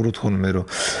საუბრობთ ხოლმე რომ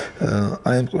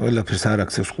აი ამ ყველაფერს არ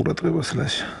აქცევს ყურადღებას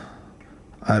ლაშა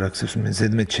არ აქცევს მე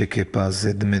ზედმეტ ჩეკება,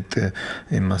 ზედმეტ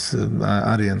იმას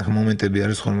არიან მომენტები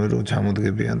არის ხოლმე რომ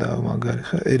ჩამოდგებიან და მაგარი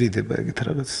ხა ერიდება ეგეთ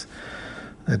რაღაც.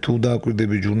 თუ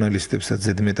დააკვირდები ჟურნალისტებსაც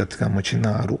ზედმეტად გამოჩენა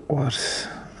არ უყვარს.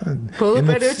 ბოლო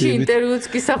პერიოდში ინტერვიუც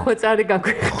კი სახვეწარი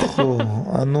გაგვიხდა. ხო,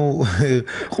 ანუ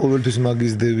ყოველთვის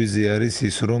მაგის დევიზი არის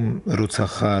ის რომ როცა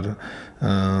ხარ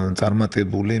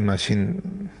წარმატებული,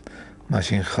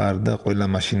 მაშინ ხარ და ყველა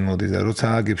მაშინ მოდის და როცა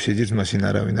აგებს შეჯერს მაშინ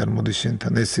არავინ არ მოდის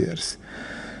შენთან ესე არის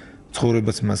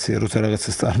ცხოვრებაც მასია როცა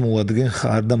რაღაცას წარმოუადგენ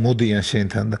ხარ და მოდიან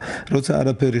შენთან და როცა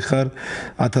არაფერი ხარ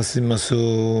 1000 იმას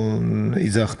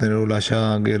იძახდნენ რომ ლაშა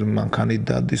აგერ მანქანი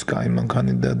დადის, კაი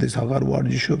მანქანი დადის, აღარ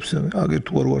ვარჯიშობს, აგერ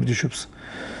თუ არ ვარჯიშობს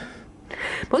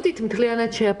მოდით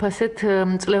მთლიანად შეაფასეთ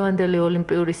წლევანდელი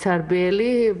ოლიმპიური სარბიელი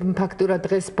ფაქტურად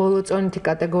დღეს ბოლო წონითი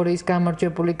კატეგორიის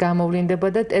გამარჯვებული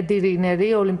გამოვლინდება და ტედი რინერი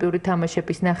ოლიმპიური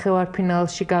თამაშების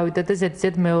ნახევარფინალში გავიდა და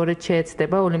ზედიზედ მეორედ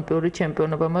შეეცდება ოლიმპიური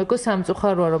ჩემპიონობა. მოიგო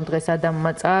სამწუხაროა რომ დღეს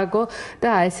ადამიანმა წააგო და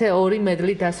ესე ორი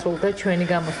მედლი დასრულდა ჩვენი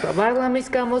გამოსვლა. ვარლამის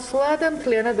გამოსვლა და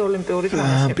მთლიანად ოლიმპიური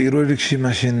თამაშები. პირველ რიგში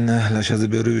მაშინ ლაშაზე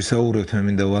ბევრი ვისაუბრებთ, მე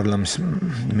მინდა ვარლამის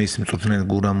მის მწვრთნელ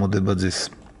გურამ მოდებაძეს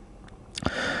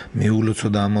მიულოცო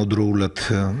და ამავდროულად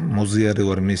მოზიარე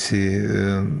ვარ მისი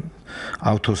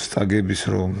ავთოს წაგების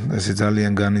რომ ესე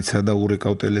ძალიან განიცა და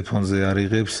ურეკავ ტელეფონზე არ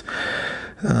იღებს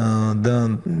და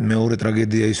მეორე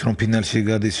ტრაგედია ის რომ ფინალში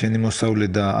გადის შენი მოსავლე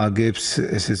და აგებს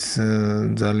ესეც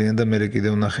ძალიან და მე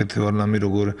კიდევ ნახეთ ვარლამი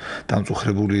როგორ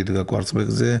დამწუხრებული იდგა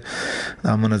კვარცხლბეკზე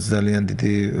ამანაც ძალიან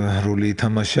დიდი როლი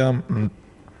ითამაშა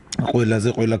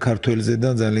ყველა ქართველზე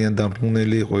და ძალიან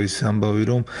დამრუნელი იყო ის ამბავი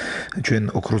რომ ჩვენ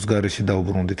ოქროს გარეშე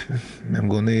დაუბრუნდით. მე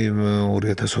მგონი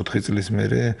 2004 წლის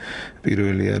მერე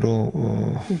პირველია რომ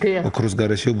ოქროს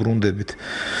გარეშე უბრუნდებით.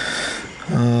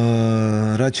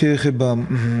 რაც შეეხება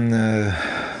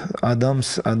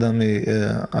ადამი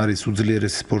არის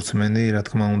უძლიერესი სპორტსმენი, რა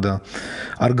თქმა უნდა,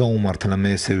 არ გაუმართლა მე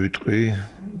ესე ვიტყვი,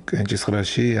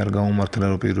 კენჭისყრაში არ გაუმართლა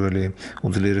რომ პირველი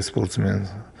უძლიერესი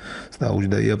სპორტსმენი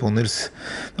დაუჯდა იაპონელს,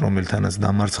 რომელთანაც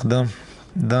დამარცხდა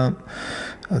და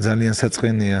ძალიან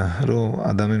საწყენია, რომ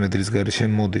ადამი მედლის გარეშე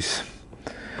მოდის.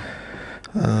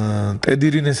 ტედი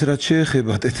რინერს რაც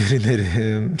შეეხება, ტედი რინერი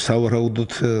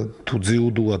სავარაუდოდ თუ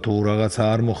ძიუდოა თუ რაღაცა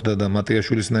არ მოხდა და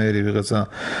მატიაშვილისნაირი ვიღაცა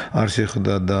არ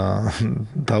შეხვდა და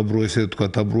დაბრუნ ესე თქვა,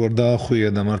 დაბრუნ არ დაახვია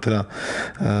და მართლა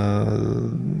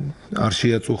არ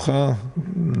შეაწუხა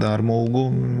და არ მოუგო,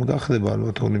 გახდება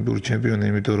ალბათ ოლიმპიური ჩემპიონი,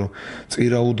 იმიტომ რომ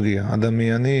წირა უდგია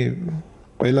ადამიანი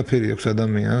ყველაფერი აქვს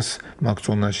ადამიანს მაგ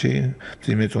წონაში,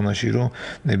 ძიმე წონაში, რომ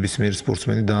ნებისმიერ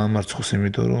სპორტსმენი დაამარცხოს,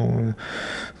 იმიტომ რომ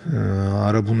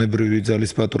არაბუნებრივი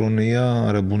ძალის პატრონია,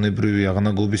 არაბუნებრივი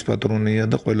აღნაგობის პატრონია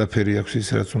და ყველაფერი აქვს ის,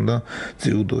 რაც უნდა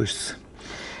ძიუდოის.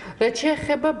 რაც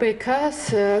შეეხება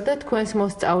ბექას და თქვენს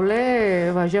მოსწავლე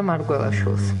ვაჟა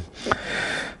მარგველაშვილს.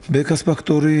 ბექას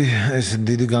ფაქტორი ეს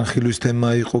დიდი განხილვის თემა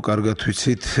იყო, კარგად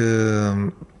ვიცით,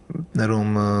 რომ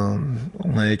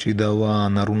უნდა ეჭიდავა,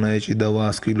 არ უნდა ეჭიდავა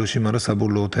 100 კილოში, მაგრამ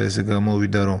საბოლოოდ ესე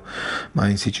გამოვიდა, რომ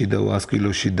მაინც იჭიდავა 100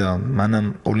 კილოში და მანამ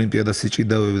ოლიმპიადას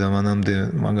იჭიდავებდა, მანამდე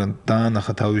მაგან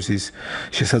დაანახა თავის ის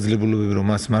შესაძლებლობები, რომ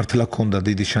მას მართლა ჰქონდა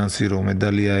დიდი შანსი, რომ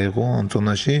მედალი აეღო ამ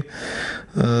წონაში.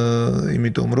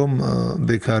 იმიტომ რომ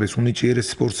ბექა არის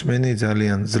უნიჭიერესი სპორტსმენი,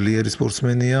 ძალიან ძლიერი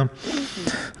სპორტსმენია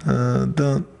და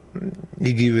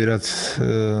იგივე რაც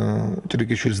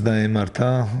ჭრიკიშვილს დაემართა,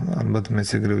 ალბათ მეც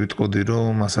ეგრე ვიტყოდი,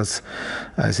 რომ მასაც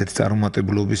ესეთი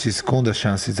წარმატებლობის ის ჰქონდა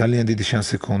შანსი, ძალიან დიდი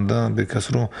შანსი ჰქონდა ბექას,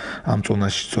 რომ ამ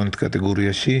წონაში, წონით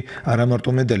კატეგორიაში არა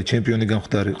მარტო მედალი, ჩემპიონი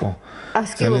გამხდარიყო.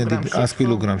 100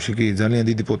 კილოგრამში, კი, ძალიან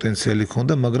დიდი პოტენციალი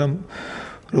ჰქონდა, მაგრამ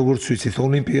როგორც ვიცით,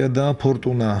 ოლიმპიადა,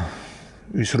 ფორტუნა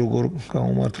ის როგორ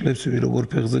გაუმართლებს, როგორ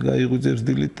ფეხზე გაიღვიძებს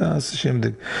დილით და ასე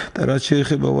შემდეგ. და რაც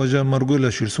შეეხება ვაჟა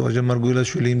მარგველაშვილს, ვაჟა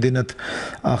მარგველაშვილი იმდენად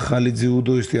ახალი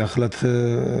ძიუდოისტი, ახლად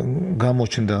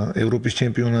გამოჩნდა ევროპის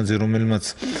ჩემპიონატზე, რომელმაც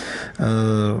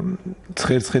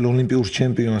ცხელ ოლიმპიურ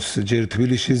ჩემპიონს ჯერ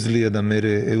თბილისში ზლია და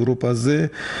მერე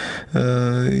ევროპაზე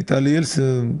იტალიელს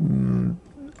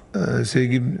ესე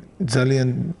იგი ძალიან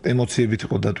ემოციებით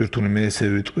იყო დატვირთული, მე ესე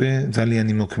ვიტყვი, ძალიან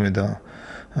იმოქმედა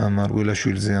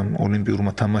მარგველაშვილზე ამ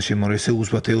ოლიმპიურმა თამაშებმა, ესე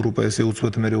უცბად ევროპა, ესე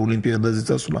უცბად მერე ოლიმპიადაზე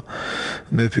წასვლა.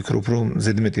 მე ვფიქრობ, რომ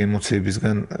ზედმეტი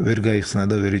ემოციებისგან ვერ გაიხსნა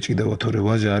და ვერ იჭიდავა, თორე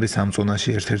ვაჟა არის ამ წონაში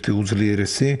ერთ-ერთი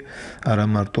უძლიერესი, არა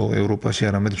მარტო ევროპაში,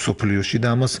 არამედ მსოფლიოში და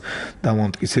ამას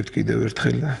დავამტკიცებთ კიდევ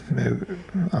ერთხელ. მე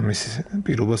ამის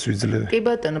პირობას ვიძლევი. კი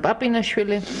ბატონო,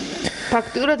 პაპინაშვილი.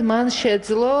 ფაქტურად მან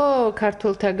შეძლო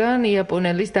ქართველთაგან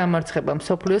იაპონელის დამარცხება,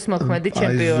 მსოფლიოს მოქმედი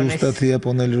ჩემპიონის. აი ზუსტად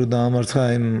იაპონელი რო დაამარცხა,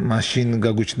 აი მაშინ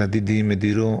გაგვიჩნდა დიდი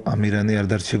იმედი, რომ ამირანი არ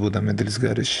დარჩებოდა მედლის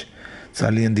გარეშე.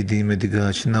 ძალიან დიდი იმედი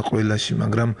გააჩნდა ყველაში,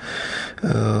 მაგრამ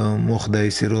მოხდა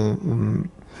ისე, რომ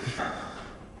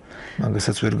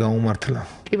მაგასაც ვერ გაუმართლა.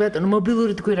 კი ბატონო,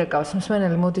 მობილური გვირეკავს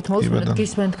მსმენელი, მოდით მოვსმენთ,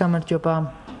 გისმენთ, გამარჯობა.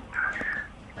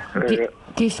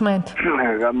 გისმენთ.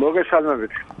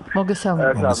 მოგესალმებით.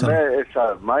 მოგესალმებით. მე ესა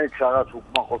მაინც რაღაც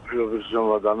უკმაყოფილების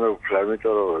ზომა დამეუფლა,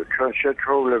 იმიტომ რომ ჩვენ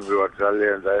შეჩვეულები ვართ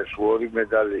ძალიან და ეს ორი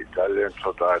მედალი ძალიან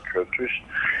ცოტაა ჩვენთვის.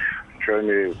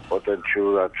 ჩვენი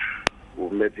პოტენციურად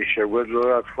უმეტი შეგვეძლო,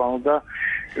 რა თქმა უნდა.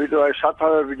 იმიტომ აი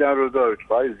სათავებიდან რო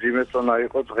დავიწყო, აი ძიმეტონა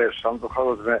იყო დღეს,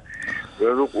 სამწუხაროდ მე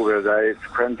ვერ უყურე და აი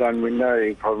თქვენთან მინდა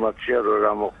ინფორმაცია რო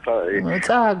რა მოხდა.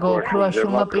 წააგო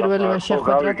ქრუაშვილმა პირველივე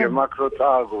შეხვედრა და მაკრო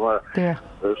წააგო, მაგრამ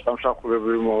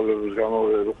სამსახურებრივი მოვლენების გამო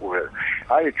ვერ უყურე.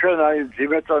 აი ჩვენ აი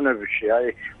ძიმეტონებში, აი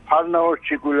ფარნაოს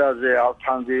ჩიგულაძე,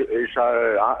 ავთანდი ეს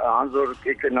ანზორ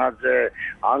კიკნაძე,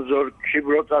 ანზორ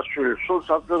ქიბროტაშვილი, სულ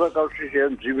საბჭოთა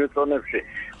კავშირის ძიმეტონებში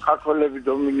ქართველები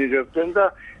დომინირებდნენ და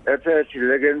ერთ-ერთი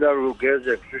ლეგენდარულ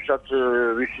გეზებს, ვისაც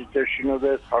ვისით ეშინოდა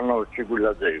ეს ფარნაოს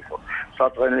ჩიგულაძე იყო.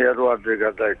 სატყენიარო ადრე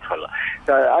გარდაიცვალა.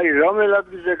 და აი რომელ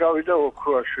ადგილზე გავიდა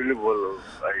ოქროაშვილი ბოლო,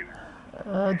 აი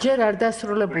ჯერ არ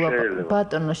დასრულებულა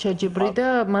ბატონო შეჯიბრი და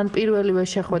მან პირველივე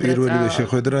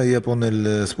შეხვედრა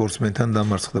იაპონელ სპორტსმენთან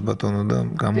დამარცხდა ბატონო და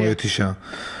გამოეთიშა.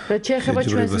 რაც შეეხება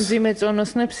ჩვენს მძიმე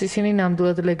წონოსნებს, ისინი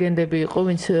ნამდვილად ლეგენდები იყო,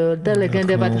 ვინც და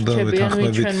ლეგენდებად რჩებიან,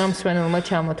 ვინც ჩვენმა მსმენელმა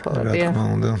ჩამოთვალა. რა თქმა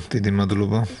უნდა, დიდი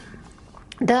მადლობა.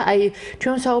 და აი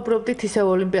ჩვენ საუბრობდით ისევ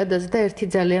ოლიმპიადაზე და ერთი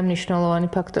ძალიან მნიშვნელოვანი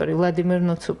ფაქტორი ვლადიმერ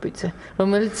ნოცუბიძე,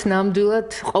 რომელიც ნამდვილად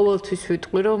ყოველთვის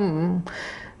ვიტყვი, რომ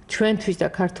ჩვენთვის და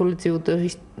ქართული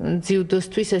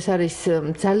ძიუდოსთვის ეს არის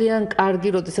ძალიან კარგი,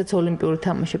 როდესაც ოლიმპიური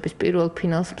თამაშების პირველ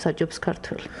ფინალს მსაჯობს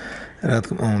ქართველი. რა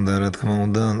თქმა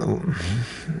უნდა.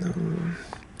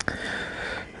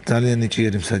 ძალიან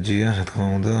ნიჭიერი მსაჯია, რა თქმა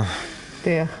უნდა.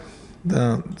 დიახ. და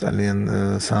ძალიან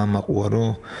საამაყოა, რომ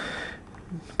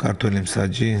ქართველი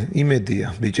მსაჯი იმედია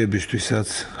ბიჭებისთვისაც,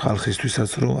 ხალხისთვისაც,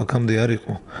 რომ აქამდე არ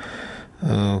იყო.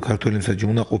 ქართველი მსაჯი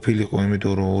უნდა ყოფილიყო,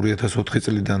 იმიტომ რომ 2004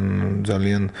 წლიდან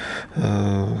ძალიან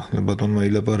ბატონმა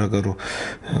ილაპარაკა, რომ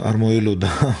არ მოელოდა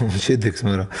შედეგს,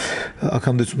 მაგრამ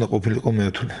აქამდეც უნდა ყოფილიყო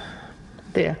მეოთხე.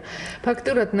 დიახ.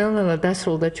 ფაქტურად ნელ-ნელა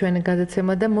დასრულდა ჩვენი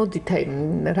გადაცემა და მოდით აი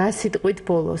რა სიტყვით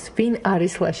ბოლოს, ვინ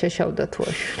არის ლაშა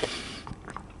შავდათუაშვილი?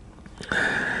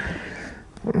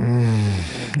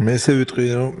 მე ესე ვიტყვი,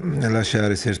 რომ ლაშა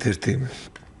არის ერთ-ერთი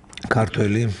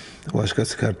ქართველი,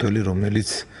 ვაჟკაცი ქართველი,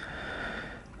 რომელიც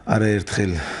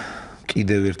არაერთხელ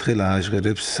კიდევ ერთხელ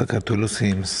ააჟღერებს საქართველოს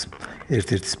ჰიმნს.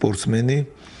 ერთ-ერთი სპორტსმენი,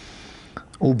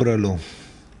 უბრალო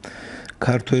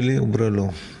ქართველი, უბრალო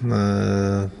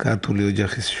ქართული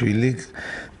ოჯახის შვილი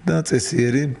და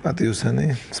წესიერი პატიოსანი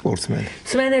სპორტსმენი.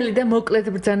 მსმენელი და მოკლედ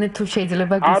ბრძანეთ თუ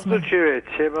შეიძლება გისმენთ. ამწუჩივე,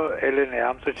 ჩემო ელენე,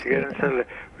 ამწუჩი გენცელე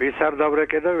ვის არ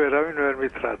დავრეკე და ვერავინ ვერ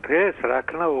მითხრა. დღეს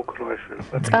რაკნა ოქროაშვილს.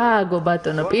 წააგო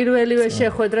ბატონო, პირველივე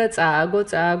შეხვედრა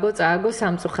წააგო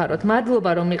სამწუხაროდ.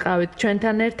 მადლობა რომ იყავით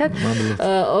ჩვენთან ერთად.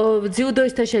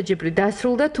 ძიუდოისტთა შეჯიბრი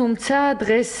დასრულდა, თუმცა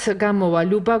დღეს გამოვა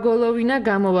ლიუბა გოლოვინა,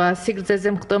 გამოვა სიგრძეზე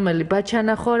მხტომელი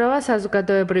ბაჩანა ხორავა,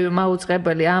 საზოგადოებრივი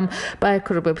მაუწყებელი ამ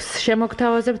პაექრობებს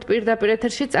შემოგთავაზებთ პირდაპირ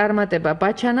ეთერში, წარმატება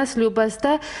ბაჩანას, ლიუბას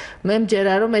და მე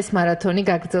მჯერა რომ ეს მარათონი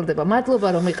გაგრძელდება. მადლობა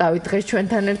რომ იყავით დღეს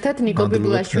ჩვენთან ერთად. ნიკო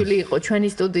ბიბილაშვილი იყო ჩვენი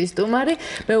სტუდიის სტუმარი.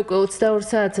 მე უკვე 22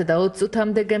 საათსა და 20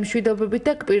 წუთამდე გემშვიდობებით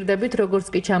და გპირდებით, როგორც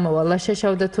კი ჩამოვა ლაშა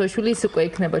შავდათუაშვილი, ის უკვე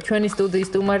იქნება ჩვენი სტუდიის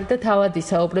სტუმარი და თავად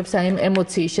ისაუბრებს აი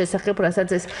ემოციის შესახებ, რასაც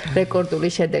ეს რეკორდული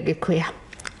შედეგი ჰქვია.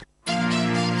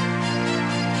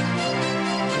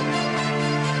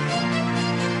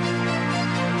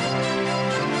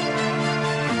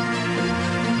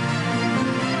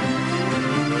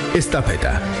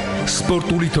 ესტაფეტა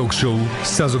სპორტული ток-შოუ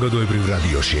საზოგადოებრივ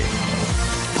რადიოში.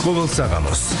 ყოველ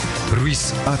საღამოს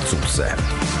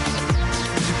 8:10-ზე.